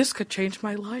 this could change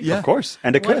my life. Of course.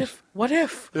 And it What could. if? What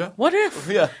if? Yeah. What if?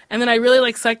 Yeah. And then I really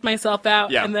like psyched myself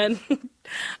out. Yeah. And then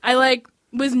I like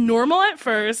was normal at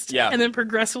first. Yeah. And then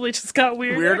progressively just got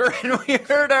Weirder and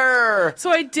weirder. So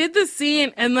I did the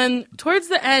scene, and then towards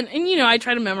the end, and I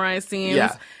try to memorize scenes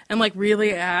Yeah. and like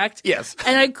really act. Yes.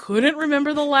 And I couldn't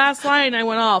remember the last line. I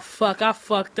went, oh fuck, I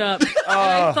fucked up. And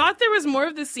I thought there was more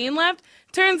of the scene left.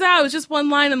 Turns out it was just one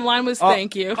line, and the line was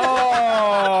thank you.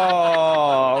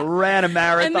 Oh, ran a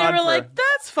marathon. And they were for- like,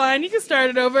 that's fine, you can start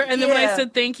it over. And then when I Yeah.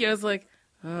 said thank you, I was like,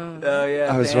 Oh,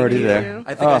 yeah. I was thank already you. there.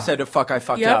 I think I said, fuck, I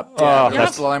fucked Yep. up. Yeah, the Yep.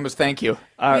 rest of the line was thank you.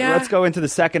 All right, Yeah. let's go into the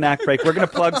second act break. We're going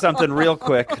to plug something real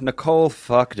quick. Nicole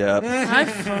fucked up. I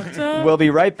fucked up. We'll be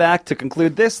right back to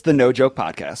conclude this, the No Joke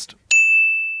Podcast.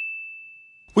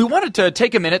 We wanted to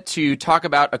take a minute to talk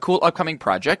about a cool upcoming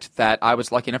project that I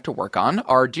was lucky enough to work on.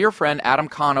 Our dear friend Adam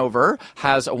Conover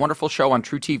has a wonderful show on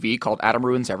True TV called Adam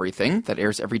Ruins Everything that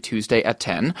airs every Tuesday at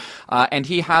 10. And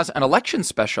he has an election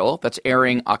special that's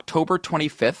airing October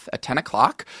 25th at 10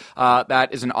 o'clock.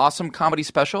 That is an awesome comedy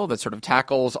special that sort of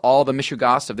tackles all the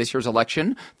mishugas of this year's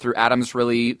election through Adam's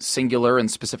really singular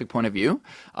and specific point of view.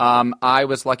 I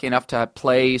was lucky enough to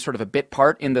play sort of a bit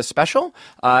part in this special,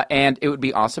 and it would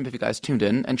be awesome if you guys tuned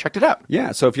in and checked it out.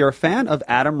 Yeah, so if you're a fan of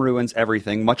Adam Ruins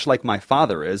Everything, much like my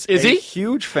father is Is a he?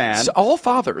 huge fan. So all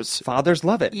fathers. Fathers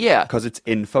love it. Yeah. Because it's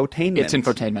infotainment. It's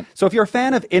infotainment. So if you're a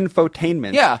fan of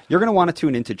infotainment, Yeah. you're going to want to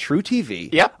tune into True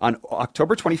TV Yep. on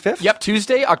October 25th. Yep,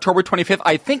 Tuesday, October 25th.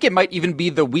 I think it might even be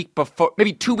the week before,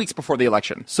 maybe 2 weeks before the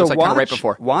election. So it's like kind of right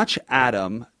before. watch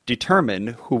Adam determine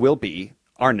who will be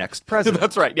our next president.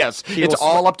 That's right, yes. He It's will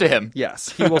all up to him. Yes,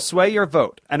 he will sway your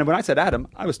vote. And when I said Adam,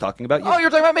 I was talking about you. Oh,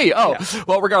 you're talking about me. Oh, Yeah.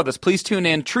 well, regardless, please tune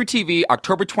in. True TV,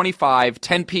 October 25,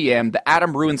 10 p.m., the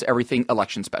Adam Ruins Everything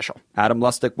election special. Adam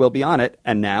Lustig will be on it.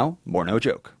 And now, more No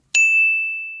Joke.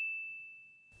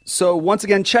 So once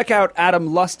again, check out Adam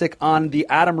Lustig on the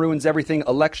Adam Ruins Everything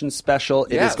election special.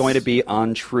 It Yes. is going to be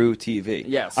on True TV.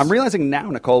 Yes. I'm realizing now,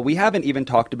 Nicole, we haven't even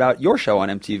talked about your show on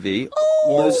MTV.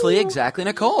 Loosely, exactly,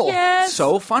 Nicole. Yes.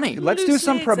 So funny. Let's do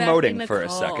some Exactly, promoting for a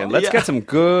Nicole. second. Let's Yeah. get some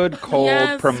good, cold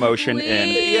Yes, promotion in.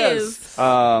 please. Yes.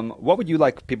 What would you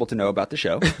like people to know about the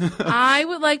show? I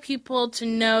would like people to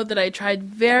know that I tried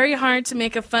very hard to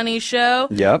make a funny show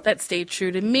Yep. that stayed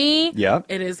true to me. Yep.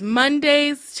 It is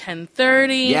Mondays,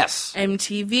 10:30. Yes.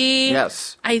 MTV.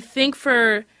 Yes. I think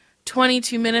for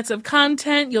 22 minutes of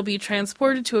content, you'll be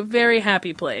transported to a very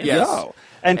happy place. Yes. Yo.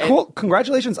 And cool,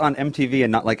 congratulations on MTV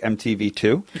and not like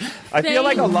MTV2. I feel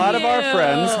like a Thank lot of our you.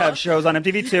 friends have shows on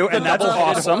MTV2, and that's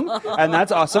awesome. And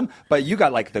that's awesome. But you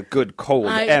got like the good cold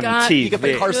I MTV. got- You got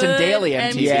the Carson Good Daly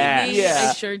MTV. MTV. Yes.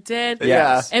 I sure did.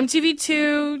 Yes.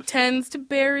 MTV2 tends to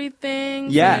bury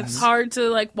things. Yes. And it's hard to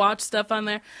like watch stuff on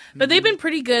there. But they've been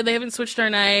pretty good. They haven't switched our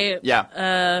night.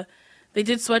 Yeah. They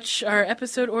did switch our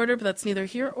episode order, but that's neither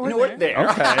here or You know there.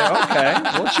 what? There. Okay.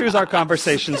 We'll choose our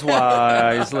conversations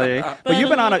wisely. But you've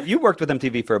been on you worked with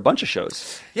MTV for a bunch of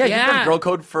shows. Yeah, you've Yeah. done Girl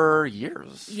Code for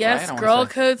years. Yes, right? I wanna Girl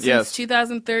say. Code since Yes.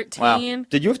 2013.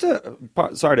 Did you have to?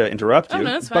 Sorry to interrupt you. Oh,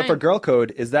 no, that's but for fine. Girl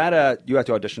Code, is that you have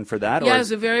to audition for that? Yeah, or it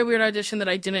was a very weird audition that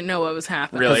I didn't know what was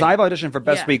happening. Really? Because I've auditioned for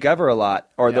Best Yeah. Week Ever a lot,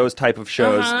 or those type of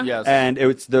shows, Uh-huh. Yes. and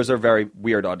those are very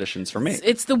weird auditions for me.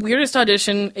 It's the weirdest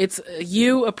audition. It's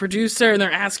you, a producer, and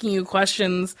they're asking you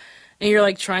questions, and you're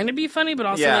like trying to be funny, but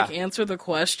also Yeah. like answer the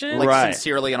question. Like Right.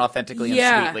 sincerely and authentically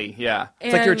Yeah. and sweetly. Yeah.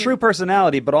 It's like your And- true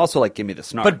personality, but also like give me the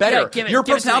snark. But better. Yeah, give it Your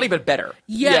to me. personality, but better.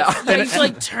 Yes, Yeah. you just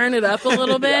like turn it up a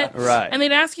little bit, Right. And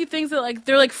they'd ask you things that like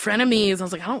they're like frenemies. I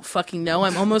was like, I don't fucking know.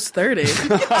 I'm almost 30. I don't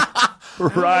know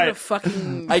what a right.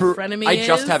 fucking I frenemy I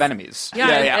just is. have enemies. Yeah,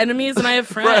 I have enemies and I have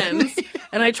friends.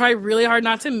 and I try really hard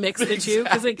not to mix the two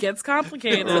because it gets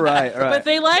complicated. Right. But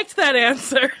they liked that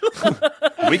answer.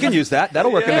 We can use that.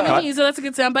 That'll work in the We cut. can use it. That's a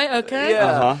good soundbite. Okay.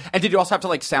 Yeah. And did you also have to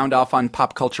like sound off on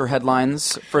pop culture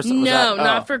headlines? No,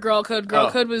 not for Girl Code. Girl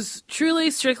Code was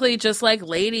truly, strictly just like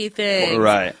lady things.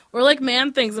 Right. Or like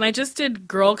man things. And I just did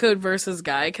Girl Code versus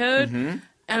Guy Code. Mm-hmm.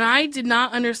 And I did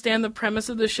not understand the premise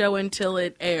of the show until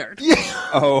it aired.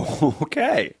 Oh,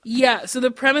 okay. Yeah, so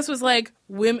the premise was like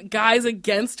guys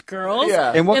against girls.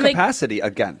 Yeah. In what And, like, capacity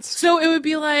against? So it would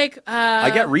be like...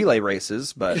 I get relay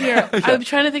races, but... Here, I'm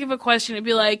trying to think of a question. It'd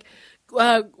be like,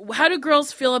 how do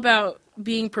girls feel about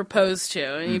being proposed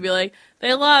to? And you'd be like,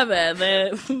 they love it.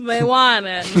 They want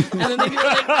it. And then they'd be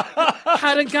like,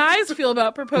 how do guys feel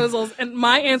about proposals? And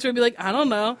my answer would be like, I don't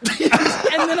know.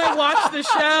 And then I watched the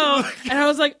show, and I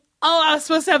was like, oh, I was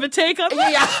supposed to have a take on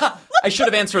that? Yeah. I should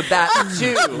have answered that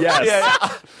too. Yes.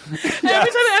 Yeah. And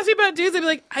every time they ask me about dudes, I'd be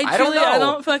like, I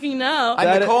don't fucking know.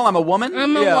 I'm Nicole. I'm a woman.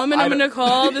 I'm a woman. I'm a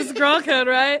Nicole. This is Girl Code,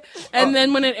 right? And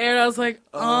then when it aired, I was like,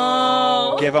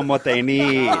 oh. Give them what they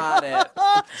need. Got it.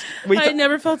 I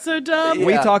never felt so dumb.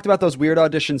 We talked about those weird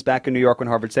auditions back in New York when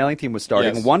Harvard Sailing Team was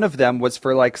starting. Yes. One of them was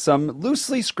for like some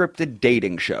loosely scripted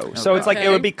dating show. So it's like it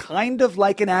would be kind of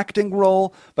like an acting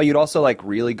role, but you'd also like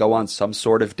really go on some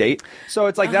sort of date. So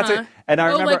it's like that's it. And I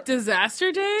remember like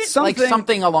Disaster Date?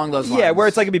 Something along those lines. Yeah, where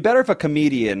it's like it'd be better if a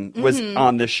comedian was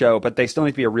on the show, but they still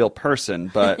need to be a real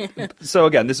person. But so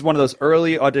again, this is one of those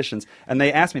early auditions, and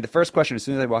they asked me the first question as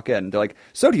soon as they walk in. They're like,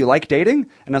 "So, do you like dating?"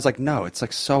 And I was like, "No, it's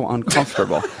like so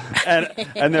uncomfortable." and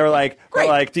they were like,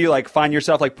 "Do you like find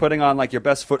yourself like putting on like your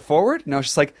best foot forward?" And I was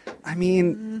just like, I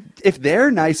mean, if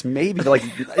they're nice, maybe like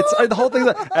it's the whole thing.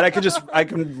 And I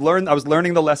can learn. I was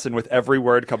learning the lesson with every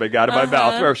word coming out of my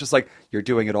mouth, where I was just like, "You're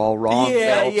doing it all wrong."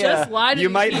 Just lie to You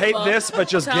these might hate people. this, but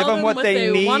just Tell give them what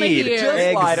they wanna need. hear.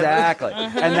 Exactly.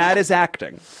 And that is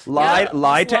acting. Lie to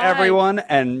lie. everyone,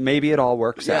 and maybe it all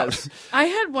works out. I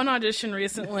had one audition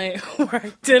recently where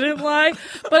I didn't lie,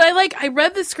 but I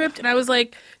read the script and I was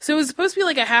like, so it was supposed to be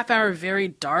like a half-hour very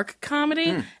dark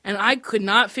comedy, and I could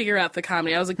not figure out the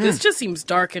comedy. I was like, this just seems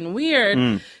dark and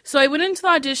weird. So I went into the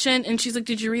audition, and she's like,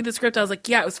 did you read the script? I was like,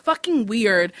 yeah, it was fucking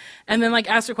weird. And then like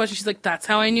asked her a question. She's like, that's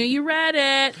how I knew you read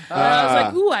it. And I was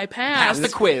like, ooh, I passed. Pass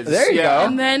the quiz. There you go.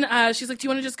 And then she's like, do you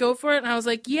want to just go for it? And I was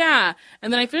like, yeah.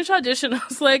 And then I finished the audition. I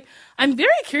was like, I'm very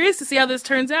curious to see how this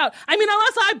turns out. I mean,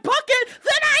 unless I book it,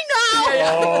 then I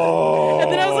know. Oh.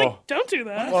 And then I was like, don't do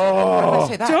that. Why did I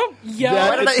say that? Don't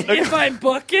yell if I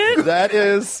book it. That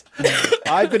is,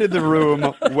 I've been in the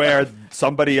room where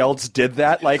somebody else did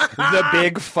that, like the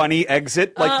big funny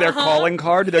exit, like their calling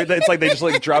card. It's like they just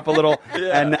like drop a little,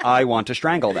 and I want to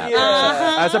strangle that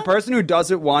person. As a person who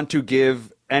doesn't want to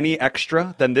give any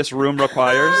extra than this room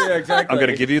requires, I'm going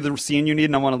to give you the scene you need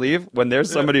and I want to leave. When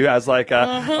there's somebody who has like,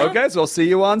 okay, so I'll see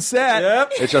you on set.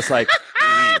 It's just like,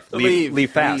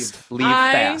 leave fast. Leave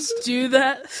fast. I do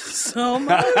that so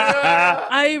much.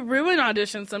 I ruin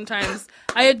auditions sometimes.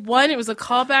 I had one, it was a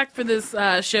callback for this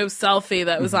show Selfie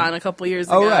that was on a couple years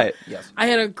ago. Oh, right. Yes. I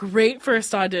had a great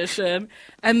first audition,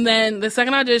 and then the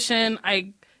second audition,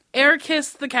 I air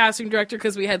kissed the casting director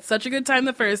because we had such a good time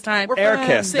the first time. Air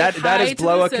kiss. Said That hi is to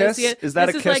blow the a kiss? associate. Is that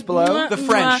This a is kiss like, blow? mwah, The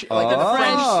French, mwah, like the the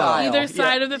French style. either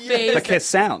side of the face. The kiss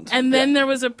sound. And then there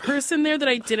was a person there that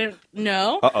I didn't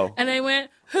know. Uh-oh. And I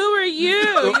went, who are you?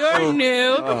 You're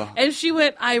new. And she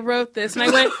went, I wrote this. And I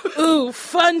went, ooh,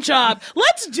 fun job.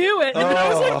 Let's do it. And then I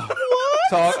was like,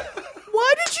 what?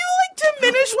 Why did you like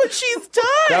diminish what she's done?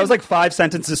 That was like 5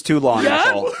 sentences too long,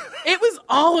 Nicole. It was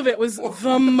all of it was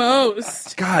the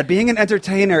most. God, being an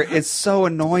entertainer is so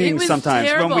annoying It was sometimes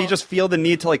when we terrible. just feel the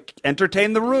need to like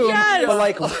entertain the room. Yes. But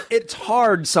like it's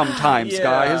hard sometimes,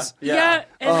 guys. Yeah.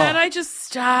 And had I just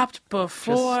stopped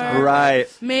before, Right.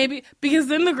 maybe because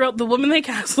then the woman they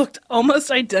cast looked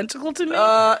almost identical to me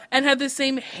and had the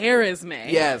same hair as me.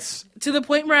 Yes. To the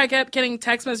point where I kept getting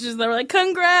text messages that were like,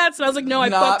 "Congrats!" And I was like, "No, I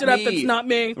Not fucked it up. me. That's not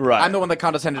me." Right. I'm the one that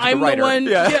condescended to I'm the writer. the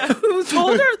one, who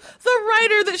told her the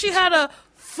writer that she had a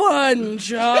fun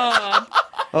job.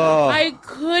 I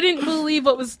couldn't believe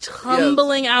what was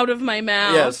tumbling out of my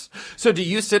mouth. Yes. So do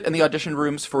you sit in the audition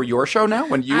rooms for your show now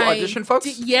when you audition folks?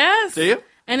 Yes. Do you?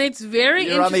 And it's very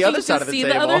You're on the interesting other side to of the see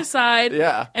table. the other side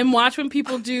and watch when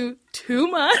people do too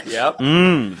much Yep.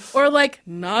 or like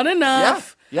not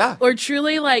enough. Yeah. Or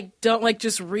truly like don't like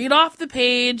just read off the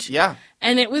page. Yeah.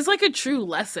 And it was like a true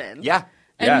lesson. Yeah.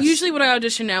 And Yes. usually when I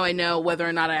audition now, I know whether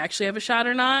or not I actually have a shot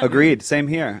or not. Agreed. Same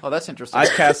here. Oh, that's interesting.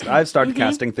 I've started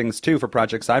casting things too for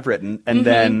projects I've written, and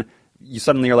then you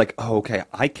suddenly are like, oh, okay,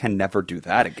 I can never do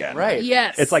that again. Right.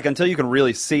 Yes. It's like until you can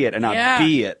really see it and not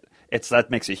be it. that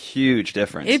makes a huge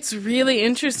difference. It's really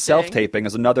interesting. Self-taping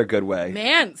is another good way.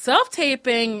 Man,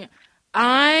 self-taping,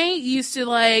 I used to,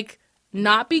 like,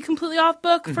 not be completely off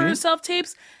book for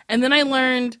self-tapes, and then I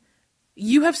learned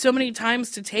you have so many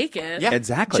times to take it. Yeah.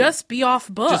 Exactly. Just be off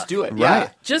book. Just do it. Right. Yeah.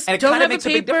 Just and it don't kinda have makes a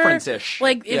paper. big difference-ish.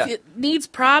 Like, if it needs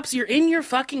props, you're in your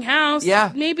fucking house.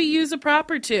 Yeah. Maybe use a prop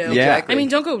or two. Exactly. I mean,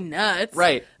 don't go nuts.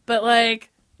 Right. But, like,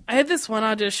 I had this one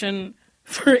audition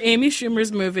for Amy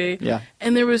Schumer's movie. Yeah.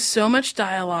 And there was so much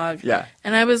dialogue. Yeah.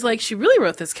 And I was like, she really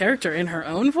wrote this character in her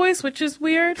own voice, which is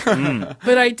weird.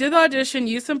 But I did the audition,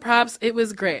 used some props. It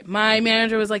was great. My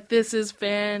manager was like, this is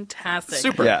fantastic.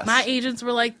 Super. Yes. My agents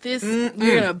were like, you're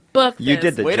going to book this. You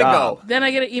did the Way job. to go. Then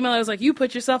I get an email. I was like, you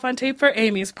put yourself on tape for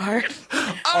Amy's part.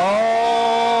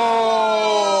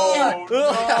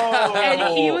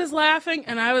 And he was laughing,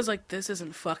 and I was like, this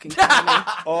isn't fucking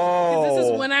funny. This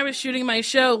is when I was shooting my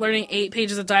show, learning 8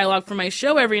 pages of dialogue for my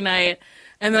show every night,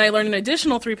 and then I learned an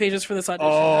additional 3 pages for this audition.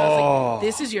 And I was like,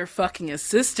 this is your fucking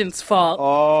assistant's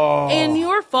fault. And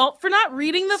your fault for not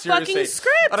reading the Seriously. fucking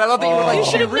script. And I love that you were like, You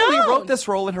she should have really known. wrote this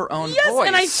role in her own Yes, voice.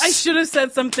 and I should have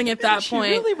said something at that She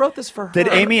point. really wrote this for her. Did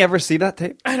Amy ever see that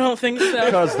tape? I don't think so.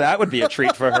 Because that would be a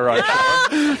treat for her.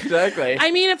 Exactly. I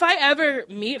mean, if I ever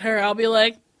meet her, I'll be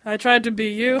like, I tried to be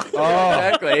you.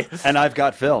 Exactly. And I've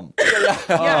got film.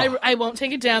 Yeah, I won't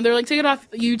take it down. They're like, take it off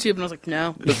YouTube. And I was like,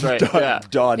 no. That's right. Yeah.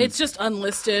 Done. It's just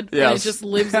unlisted. And Yes. it just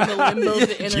lives in the limbo of the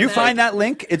internet. If you find that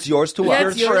link, it's yours to watch. Yeah,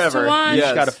 it's yours forever. to watch. You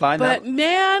just got to find But that.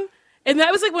 man, and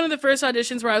that was like one of the first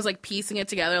auditions where I was like piecing it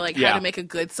together, like how Yeah. to make a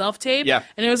good self-tape. Yeah.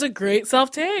 And it was a great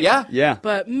self-tape. Yeah. Yeah.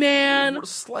 But man,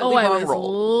 Slightly I wrong was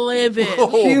roll. livid.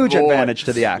 Huge boy. advantage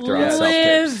to the actor on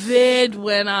self-tapes. Livid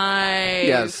when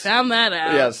I found that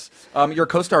out. Yes. Your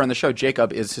co-star on the show,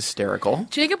 Jacob, is hysterical.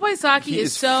 Jacob Wysocki He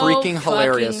is is so freaking fucking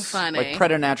hilarious. funny. Like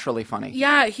preternaturally funny.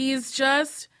 Yeah, he's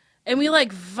just, and we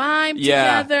like vibe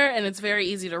Yeah. together, and it's very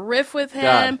easy to riff with him.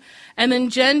 God. And then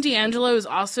Jen D'Angelo is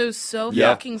also so Yep.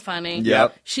 fucking funny.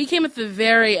 Yep. She came at the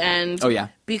very end. Oh, yeah.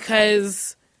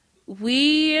 Because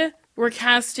we were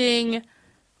casting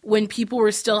when people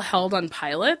were still held on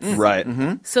pilots. Right.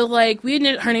 So, like,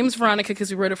 her name's Veronica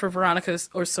because we wrote it for Veronica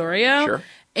Osorio. Sure.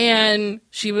 And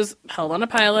she was held on a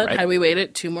pilot. Right. Had we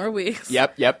waited 2 more weeks.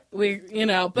 Yep. We,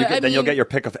 but Then you'll get your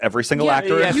pick of every single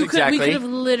actor. Yes, we exactly. could have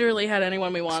literally had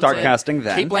anyone we wanted. Start casting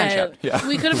then. Kate Blanchett. And Yeah.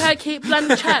 We could have had Kate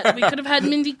Blanchett. We could have had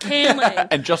Mindy Kaling.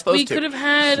 And just those we two. could have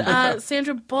had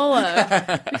Sandra Bullock.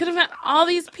 We could have had all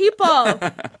these people.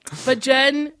 But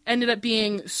Jen ended up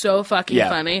being so fucking Yeah.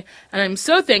 funny. And I'm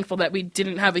so thankful that we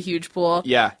didn't have a huge pool.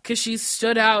 Yeah. Because she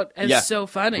stood out as Yeah. so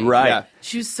funny. Right. Yeah.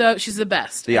 She's the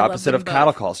best. The I love opposite them of both.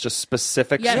 cattle calls, just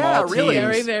specific Yeah, small really. teams.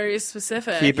 Very, very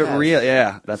specific. Keep it Yes. real.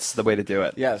 Yeah, that's the way to do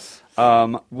it. Yes.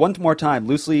 One more time,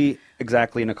 loosely,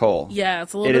 exactly, Nicole. Yeah,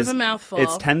 it's a little It bit is- of a mouthful.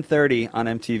 It's 10:30 on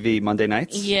MTV Monday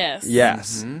nights. Yes.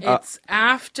 Yes. It's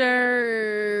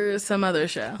after some other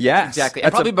show. Yes. Exactly. And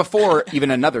That's probably before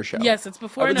even another show. Yes, it's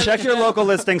before another Check your show. local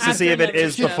listings to see if it After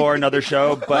is another show. before another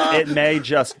show, but it may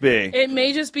just be. It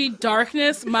may just be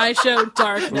darkness. My show,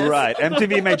 darkness. Right.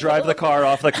 MTV may drive the car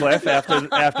off the cliff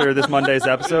after this Monday's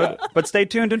episode, but stay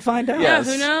tuned and find out. Yeah, Yes.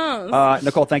 who knows?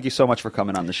 Nicole, thank you so much for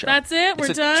coming on the show. That's it. We're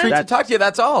It's a done. treat to talk to you.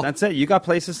 That's all. That's it. You got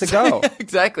places to go.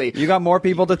 Exactly. You got more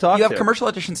people to talk You have to. commercial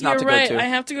auditions not You're to right. go to. I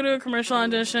have to go to a commercial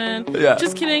audition. Yeah.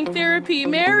 Just kidding. Therapy.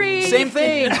 Mary. Same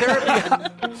thing.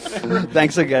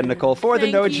 Thanks again, Nicole. For the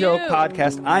Thank No Joke you.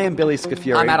 podcast, I am Billy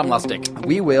Scafuri. I'm Adam Lustig.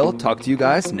 We will talk to you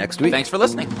guys next week. Thanks for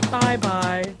listening.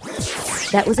 Bye-bye.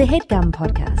 That was a HeadGum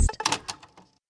podcast.